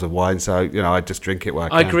 5,000 No. bottles of wine, so I just drink it where I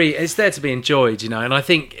can. I agree. It's there to be enjoyed, and I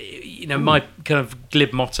think my kind of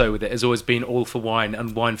glib motto with it has always been all for wine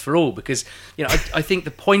and wine for all, because I think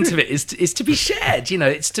the point of it is to be shared.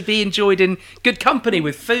 It's to be enjoyed in good company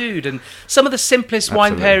with food, and some of the simplest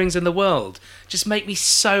wine Absolutely. pairings in the world just make me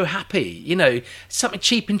so happy. Something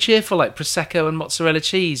cheap and cheerful like prosecco and mozzarella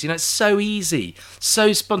cheese. It's so easy,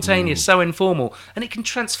 so spontaneous, so informal, and it can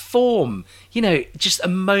transform just a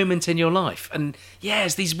moment in your life. And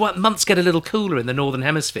as these months get a little cooler in the northern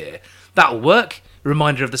hemisphere, that'll work.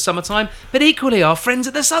 Reminder of the summertime, but equally our friends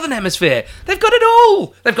at the southern hemisphere, they've got it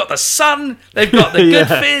all. They've got the sun, they've got the good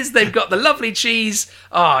fizz, they've got the lovely cheese.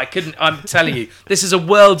 I'm telling you, this is a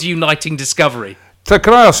world uniting discovery. So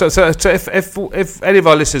can I ask? So if any of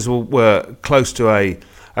our listeners were close to a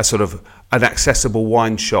sort of an accessible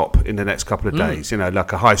wine shop in the next couple of days,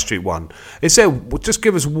 like a high street one, just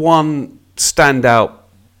give us one standout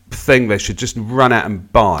thing they should just run out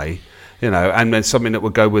and buy, and then something that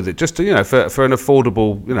would go with it, just to, for an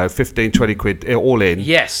affordable, 15, 20 quid all in.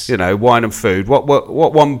 Yes. Wine and food. What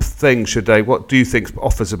one thing what do you think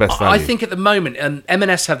offers the best value? I think at the moment,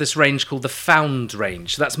 M&S have this range called the Found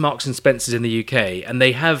range. So that's Marks and Spencer's in the UK, and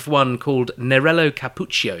they have one called Nerello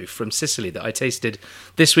Cappuccio from Sicily that I tasted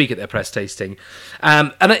this week at their press tasting,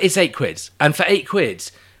 and it's 8 quid. And for 8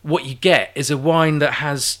 quid, what you get is a wine that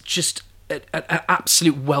has just an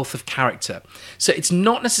absolute wealth of character. So it's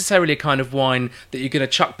not necessarily a kind of wine that you're going to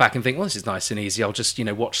chuck back and think, well, this is nice and easy, I'll just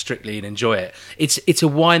watch Strictly and enjoy it. It's a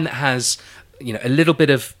wine that has a little bit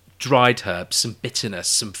of dried herbs, some bitterness,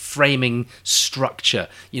 some framing structure.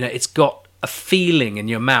 It's got a feeling in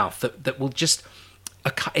your mouth that will just,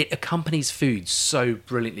 it accompanies food so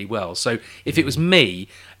brilliantly well. So if it was me,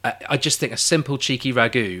 I just think a simple cheeky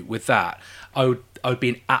ragu with that, I would be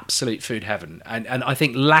in absolute food heaven. And I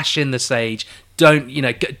think lash in the sage.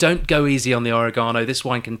 Don't go easy on the oregano. This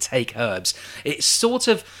wine can take herbs. It's sort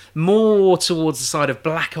of more towards the side of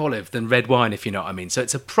black olive than red wine, if you know what I mean. So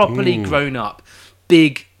it's a properly grown up,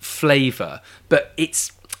 big flavour, but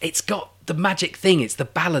it's got the magic thing. It's the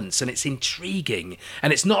balance, and it's intriguing,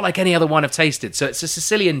 and it's not like any other wine I've tasted. So it's a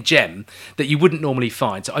Sicilian gem that you wouldn't normally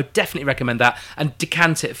find. So I definitely recommend that, and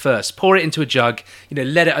decant it first. Pour it into a jug,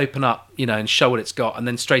 let it open up, and show what it's got, and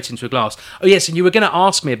then straight into a glass. Oh yes, and you were going to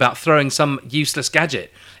ask me about throwing some useless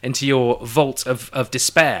gadget into your vault of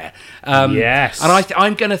despair. Yes. And I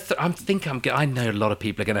know a lot of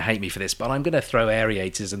people are going to hate me for this, but I'm going to throw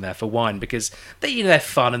aerators in there for wine because they're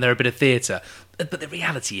fun and they're a bit of theatre. But the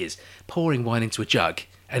reality is, pouring wine into a jug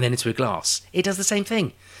and then into a glass, it does the same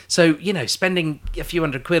thing. So, spending a few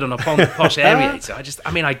 £100 on a posh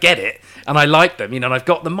aerator, I get it, and I like them, and I've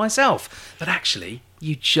got them myself. But actually,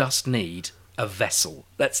 you just need a vessel.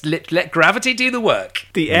 Let gravity do the work.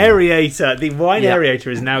 The aerator, the wine aerator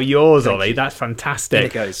is now yours, Ollie. That's fantastic. In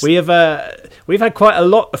it goes. We've had quite a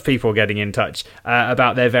lot of people getting in touch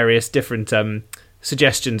about their various different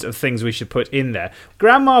suggestions of things we should put in there.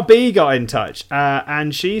 Grandma B got in touch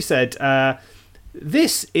and she said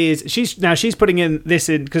she's putting in this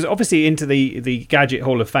in because obviously into the Gadget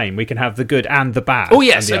Hall of Fame we can have the good and the bad. Oh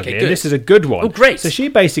yes, and the okay, ugly, good. and this is a good one. Oh great. So she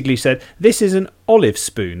basically said this is an olive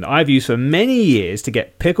spoon that I've used for many years to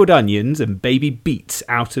get pickled onions and baby beets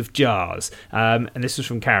out of jars. And this was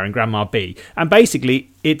from Karen, Grandma B. And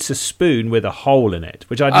basically it's a spoon with a hole in it,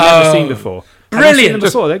 which I'd never seen before. Brilliant. Have you seen them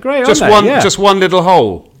before? They're great, Just aren't they? just one little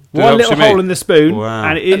hole. One little hole in the spoon, Wow.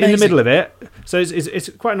 and in the Amazing. middle of it. So it's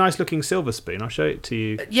quite a nice looking silver spoon. I'll show it to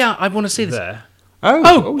you Yeah, I want to see this. there.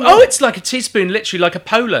 Oh, it's like a teaspoon, literally like a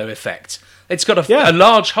polo effect. It's got a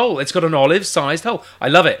large hole. It's got an olive-sized hole. I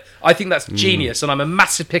love it. I think that's genius, and I'm a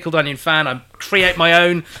massive pickled onion fan. I create my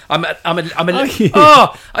own. Let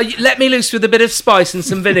me loose with a bit of spice and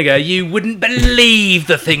some vinegar. You wouldn't believe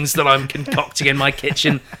the things that I'm concocting in my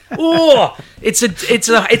kitchen. Oh, it's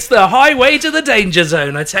the highway to the danger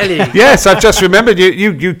zone. I tell you. Yes, I've just remembered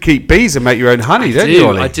you keep bees and make your own honey, don't you,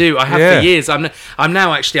 Ollie? I do. I have for years. I'm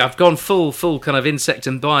now actually. I've gone full kind of insect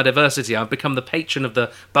and biodiversity. I've become the patron of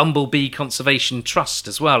the Bumblebee Conservation Trust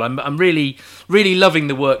as well. I'm really loving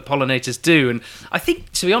the work pollinators do, and I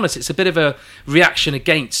think, to be honest, it's a bit of a reaction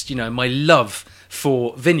against my love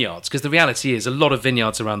for vineyards, because the reality is a lot of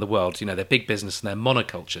vineyards around the world, they're big business and they're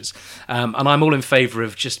monocultures, and I'm all in favour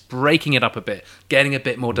of just breaking it up a bit, getting a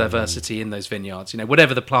bit more diversity in those vineyards,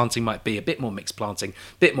 whatever the planting might be, a bit more mixed planting,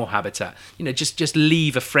 a bit more habitat, just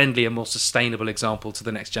leave a friendlier, more sustainable example to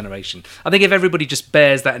the next generation. I think if everybody just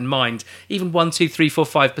bears that in mind, even 1, 2, 3, 4,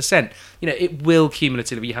 5%, it will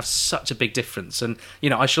cumulatively have such a big difference. And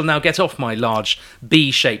I shall now get off my large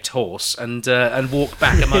B-shaped horse and walk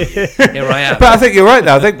back among you. Here I am. But I think you're right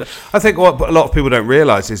though. I think what a lot of people don't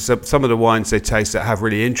realise is some of the wines they taste that have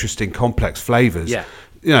really interesting, complex flavours. Yeah.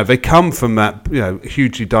 They come from that,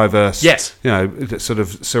 hugely diverse, Yes. Sort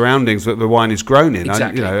of surroundings that the wine is grown in.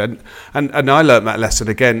 Exactly. And I learnt that lesson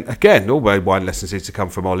again. All wine lessons need to come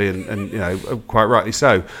from Ollie, and quite rightly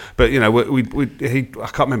so. But I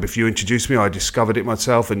can't remember if you introduced me or I discovered it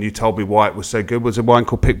myself, and you told me why it was so good. Was a wine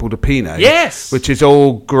called Picpoul de Pinet. Yes. Which is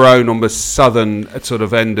all grown on the southern sort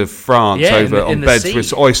of end of France, over on beds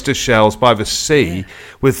with oyster shells by the sea,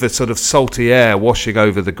 with the sort of salty air washing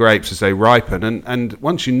over the grapes as they ripen, and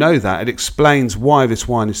once you know that, it explains why this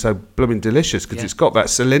wine is so blooming delicious, because it's got that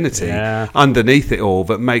salinity underneath it all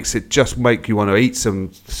that makes it just make you want to eat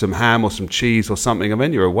some ham or some cheese or something, and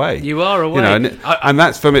then you're away. You are away. And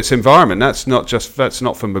that's from its environment. That's not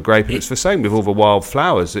from the grape. And it's the same with all the wild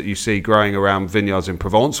flowers that you see growing around vineyards in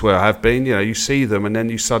Provence, where I have been. You see them, and then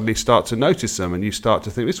you suddenly start to notice them, and you start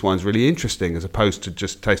to think this wine's really interesting, as opposed to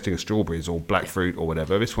just tasting of strawberries or black fruit or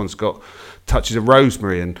whatever. This one's got touches of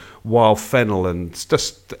rosemary and wild fennel and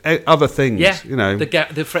just other things.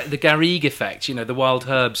 The garrigue effect, the wild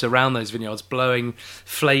herbs around those vineyards blowing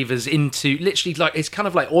flavours into, literally, like it's kind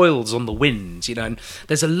of like oils on the wind, and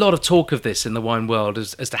there's a lot of talk of this in the wine world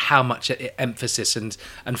as to how much emphasis and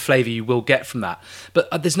flavour you will get from that.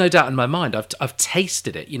 But there's no doubt in my mind, I've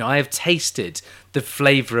tasted it. I have tasted the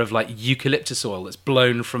flavour of like eucalyptus oil that's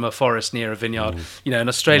blown from a forest near a vineyard. In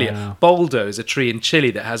Australia, Boldo is a tree in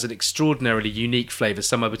Chile that has an extraordinarily unique flavour,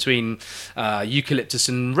 somewhere between eucalyptus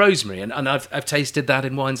and rosemary, and I've tasted that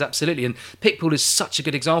in wines, absolutely. And Picpoul is such a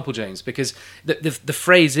good example, James, because the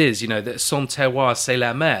phrase is, that son terroir c'est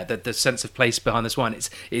la mer, that the sense of place behind this wine,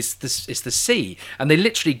 it's the sea, and they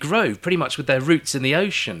literally grow pretty much with their roots in the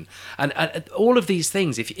ocean, and all of these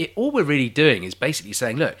things. All we're really doing is basically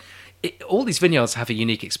saying, look, all these vineyards have a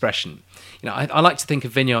unique expression. I like to think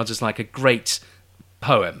of vineyards as like a great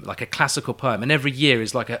poem, like a classical poem, and every year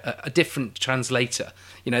is like a different translator.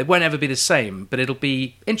 It won't ever be the same, but it'll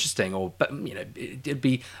be interesting, it'll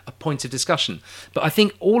be a point of discussion. But I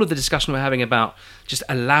think all of the discussion we're having about just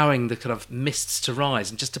allowing the kind of mists to rise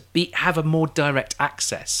and just to have a more direct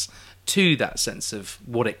access to that sense of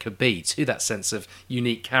what it could be, to that sense of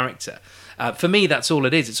unique character. For me, that's all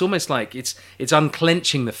it is. It's almost like it's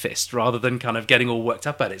unclenching the fist rather than kind of getting all worked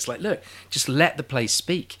up at it. It's like, look, just let the place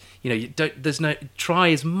speak. Try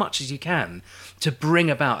as much as you can to bring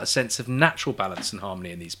about a sense of natural balance and harmony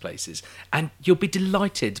in these places, and you'll be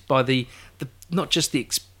delighted by the not just the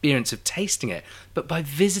experience of tasting it, but by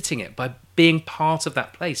visiting it, by being part of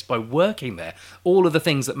that place, by working there. All of the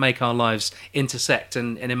things that make our lives intersect,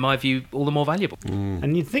 and in my view, all the more valuable.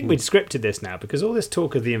 And you'd think we'd scripted this now, because all this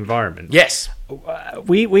talk of the environment. Yes.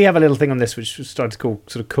 We have a little thing on this which we started to call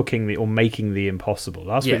sort of cooking or making the impossible.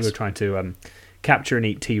 Last week we were trying to capture and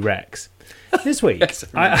eat T-Rex. This week,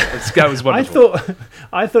 that was wonderful.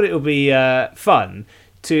 I thought it would be fun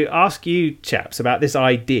to ask you chaps about this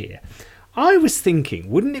idea. I was thinking,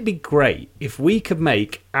 wouldn't it be great if we could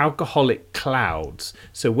make alcoholic clouds,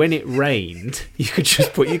 so when it rained, you could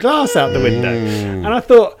just put your glass out the window? And I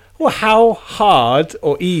thought, well, how hard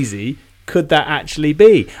or easy could that actually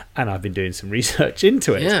be? And I've been doing some research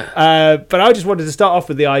into it. Yeah. But I just wanted to start off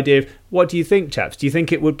with the idea of, what do you think, chaps? Do you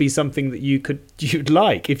think it would be something that you'd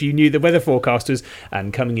like if you knew the weather forecasters?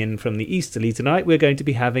 And coming in from the easterly tonight, we're going to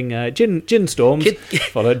be having gin storms,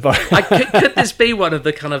 followed by. Could this be one of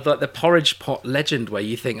the kind of like the porridge pot legend where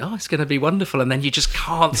you think, oh, it's going to be wonderful, and then you just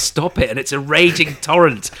can't stop it, and it's a raging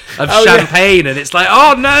torrent of champagne, and it's like,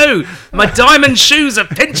 oh no, my diamond shoes are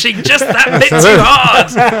pinching just that bit too hard.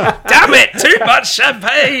 Damn it, too much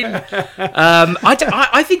champagne.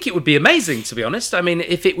 I think it would be amazing, to be honest. I mean,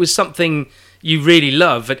 if it was something you really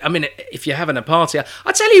love, I mean, if you're having a party,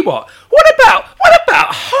 I tell you what about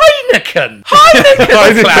Heineken?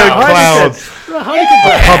 Heineken clouds.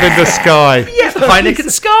 Heineken Pub in the sky. Yeah, Heineken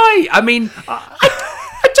Sky. I mean,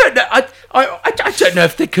 I don't know. I don't know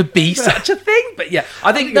if there could be such a thing, but yeah,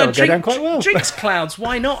 I think that would go down quite well. Drinks clouds.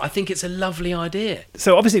 Why not? I think it's a lovely idea.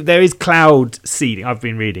 So obviously there is cloud seeding. I've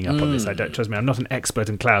been reading up on this. I don't trust me. I'm not an expert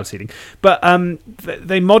in cloud seeding, but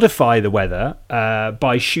they modify the weather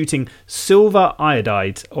by shooting silver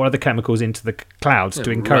iodide or other chemicals into the clouds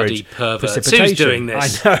to encourage precipitation. Who's doing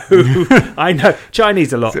this? I know.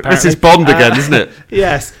 Chinese a lot. This is Bond again, isn't it?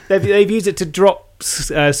 Yes, they've used it to drop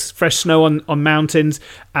fresh snow on mountains,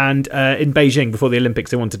 and in Beijing before the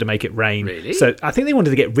Olympics they wanted to make it rain. Really? So I think they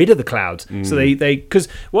wanted to get rid of the clouds. So they because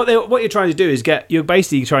what you're trying to do is you're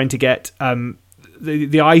basically trying to get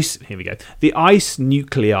the ice. Here we go. The ice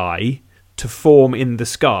nuclei to form in the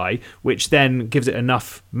sky, which then gives it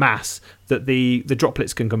enough mass that the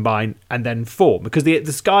droplets can combine and then form. Because the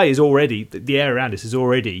sky is already, the air around us is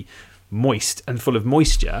already moist and full of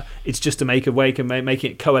moisture. It's just to make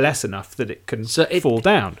it coalesce enough that it can fall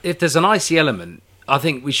down. If there's an icy element, I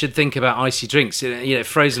think we should think about icy drinks.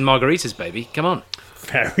 Frozen margaritas, baby. Come on.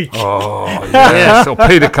 Very true. Oh, yes. Or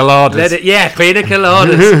pina coladas. Pina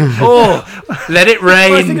coladas. Let it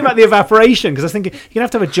rain. I was thinking about the evaporation, because I was thinking you're going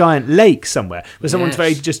to have a giant lake somewhere where someone's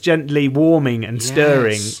very just gently warming and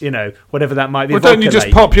stirring, whatever that might be. Well, don't you just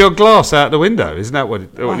pop your glass out the window? Isn't that what you're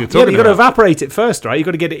talking about? Yeah, but you've got to evaporate it first, right? You've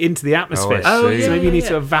got to get it into the atmosphere. So maybe you need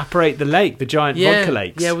to evaporate the lake, the giant vodka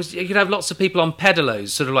lakes. Yeah, you could have lots of people on pedalos,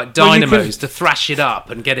 sort of like dynamos, to thrash it up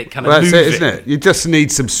and get it kind of moving. That's it, isn't it? You just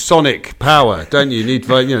need some sonic power, don't you?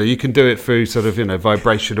 You can do it through sort of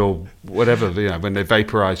vibrational whatever, when they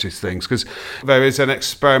vaporize these things. Because there is an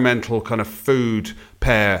experimental kind of food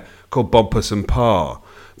pair called Bumpus and Par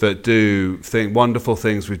that do wonderful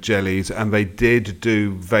things with jellies, and they did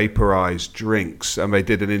do vaporized drinks, and they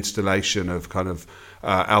did an installation of kind of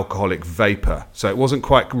alcoholic vapor. So it wasn't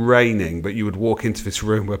quite raining, but you would walk into this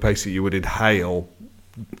room where basically you would inhale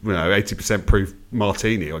 80% proof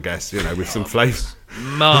martini, I guess, with some flavour.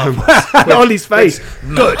 Marvellous. Ollie's face.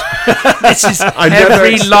 Good. This is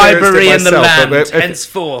every library in the land.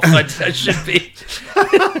 Henceforth, I should be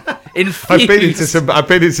infused. I've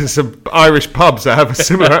been into some Irish pubs that have a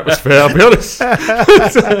similar atmosphere, I'll be honest.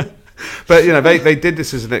 But they did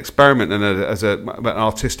this as an experiment and as an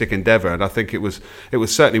artistic endeavour, and I think it was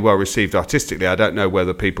certainly well received artistically. I don't know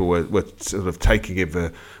whether people were sort of taking in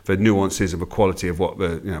the nuances and the quality of what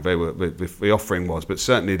the offering was, but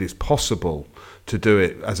certainly it is possible to do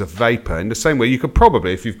it as a vapour in the same way you could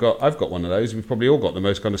probably, I've got one of those. We've probably all got the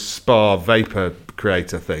most kind of spa vapour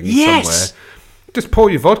creator thing somewhere. Just pour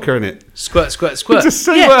your vodka in it. Squirt, squirt, squirt. Just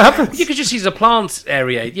see what happens. You could just use a plant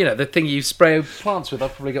area, the thing you spray plants with.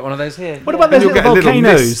 I've probably got one of those here. What about those little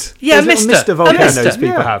volcanoes? Yeah, Mister volcanoes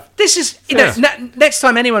people have. This is, next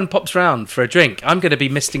time anyone pops round for a drink, I'm going to be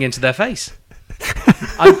misting into their face.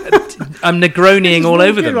 I'm Negroniing all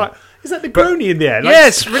over them. Is that Negroni in there? Yeah,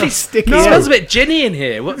 it's really sticky. It smells a bit ginny in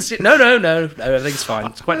here. What's it? No, everything's fine.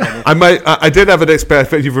 It's quite normal. I did have an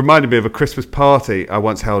experience. You've reminded me of a Christmas party I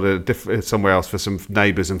once held somewhere else for some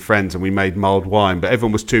neighbours and friends, and we made mulled wine, but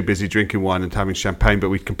everyone was too busy drinking wine and having champagne, but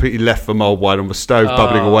we completely left the mulled wine on the stove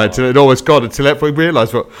bubbling away until it always gone, until everyone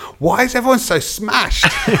realised, why is everyone so smashed?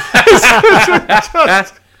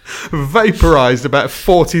 Just vaporised about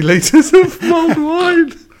 40 litres of mulled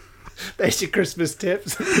wine. There's your Christmas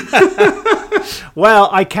tips. Well,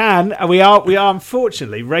 we are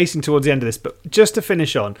unfortunately racing towards the end of this, but just to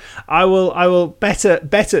finish on, I will better,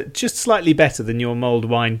 just slightly better than your mulled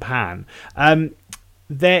wine pan.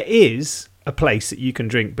 There is a place that you can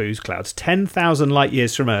drink booze clouds 10,000 light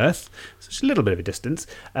years from Earth, so it's a little bit of a distance.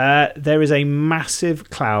 There is a massive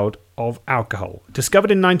cloud of alcohol discovered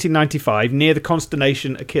in 1995 near the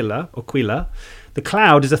constellation Aquila. The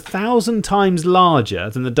cloud is 1,000 times larger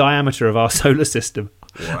than the diameter of our solar system.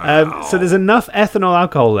 Wow. So there's enough ethanol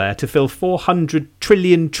alcohol there to fill 400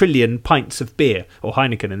 trillion pints of beer, or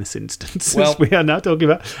Heineken in this instance, as we are now talking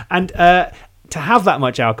about. And to have that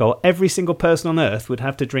much alcohol, every single person on Earth would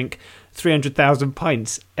have to drink 300,000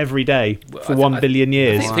 pints every day for 1 billion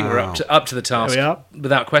years. I think we're up to the task,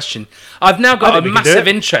 without question. I've now got a massive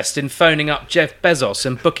interest in phoning up Jeff Bezos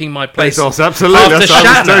and booking my place. Bezos, absolutely. After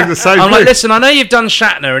Shatner. I'm like, thing. listen, I know you've done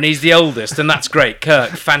Shatner and he's the oldest, and that's great.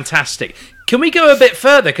 Kirk, fantastic. Can we go a bit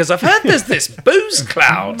further? Because I've heard there's this booze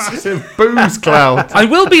cloud. Massive booze cloud. I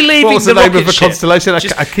will be leaving what was the name of the constellation?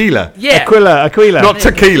 Aquila. Yeah. Aquila. Not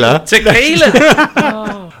tequila.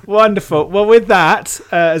 Tequila. Wonderful. Well, with that,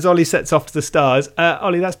 as Ollie sets off to the stars,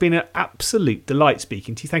 Ollie, that's been an absolute delight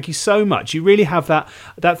speaking to you. Thank you so much. You really have that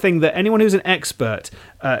thing that anyone who's an expert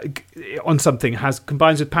on something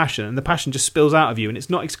combines with passion, and the passion just spills out of you, and it's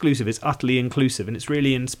not exclusive, it's utterly inclusive, and it's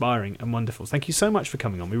really inspiring and wonderful. Thank you so much for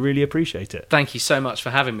coming on. We really appreciate it. Thank you so much for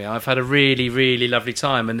having me. I've had a really, really lovely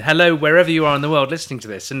time, and hello wherever you are in the world listening to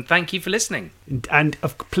this, and thank you for listening. And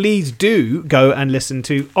please do go and listen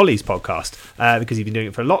to Ollie's podcast, because he's been doing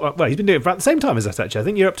it for a lot. Well, he's been doing it for about the same time as us, actually. I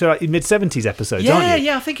think you're up to mid-70s episodes, aren't you?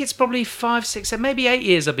 Yeah, I think it's probably 5, 6, maybe 8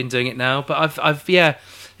 years I've been doing it now, but I've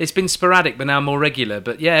it's been sporadic, but now more regular.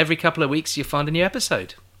 But yeah, every couple of weeks you find a new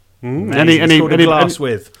episode.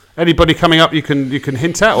 Anybody coming up you can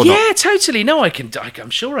hint at or not? Yeah, totally. No, I'm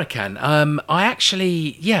sure I can. I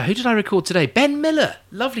actually, who did I record today? Ben Miller,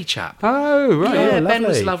 lovely chap. Oh, right. Yeah, Ben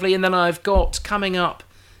was lovely. And then I've got coming up,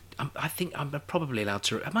 I think I'm probably allowed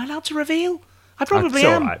to, am I allowed to reveal? I probably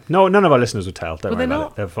am. Right. No, none of our listeners will tell. Don't worry about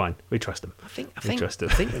not? it. They're fine. We trust them. I think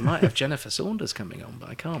we might have Jennifer Saunders coming on, but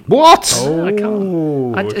I can't. What? No, I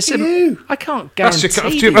can't. I can't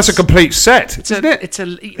guarantee. That's a complete set, isn't it? It's a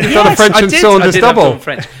Donna French and Saunders double.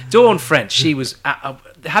 Dawn French. She was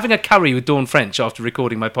having a curry with Dawn French after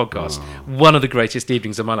recording my podcast. One of the greatest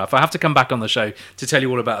evenings of my life. I have to come back on the show to tell you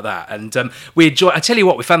all about that. And we enjoy. I tell you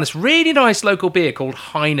what, we found this really nice local beer called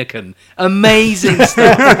Heineken. Amazing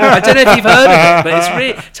stuff. I don't know if you've heard of it, but it's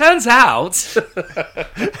really turns out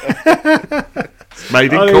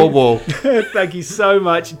made in Cornwall. Thank you so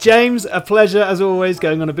much, James. A pleasure as always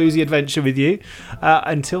going on a boozy adventure with you.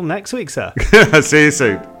 Until next week, sir. See you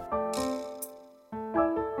soon.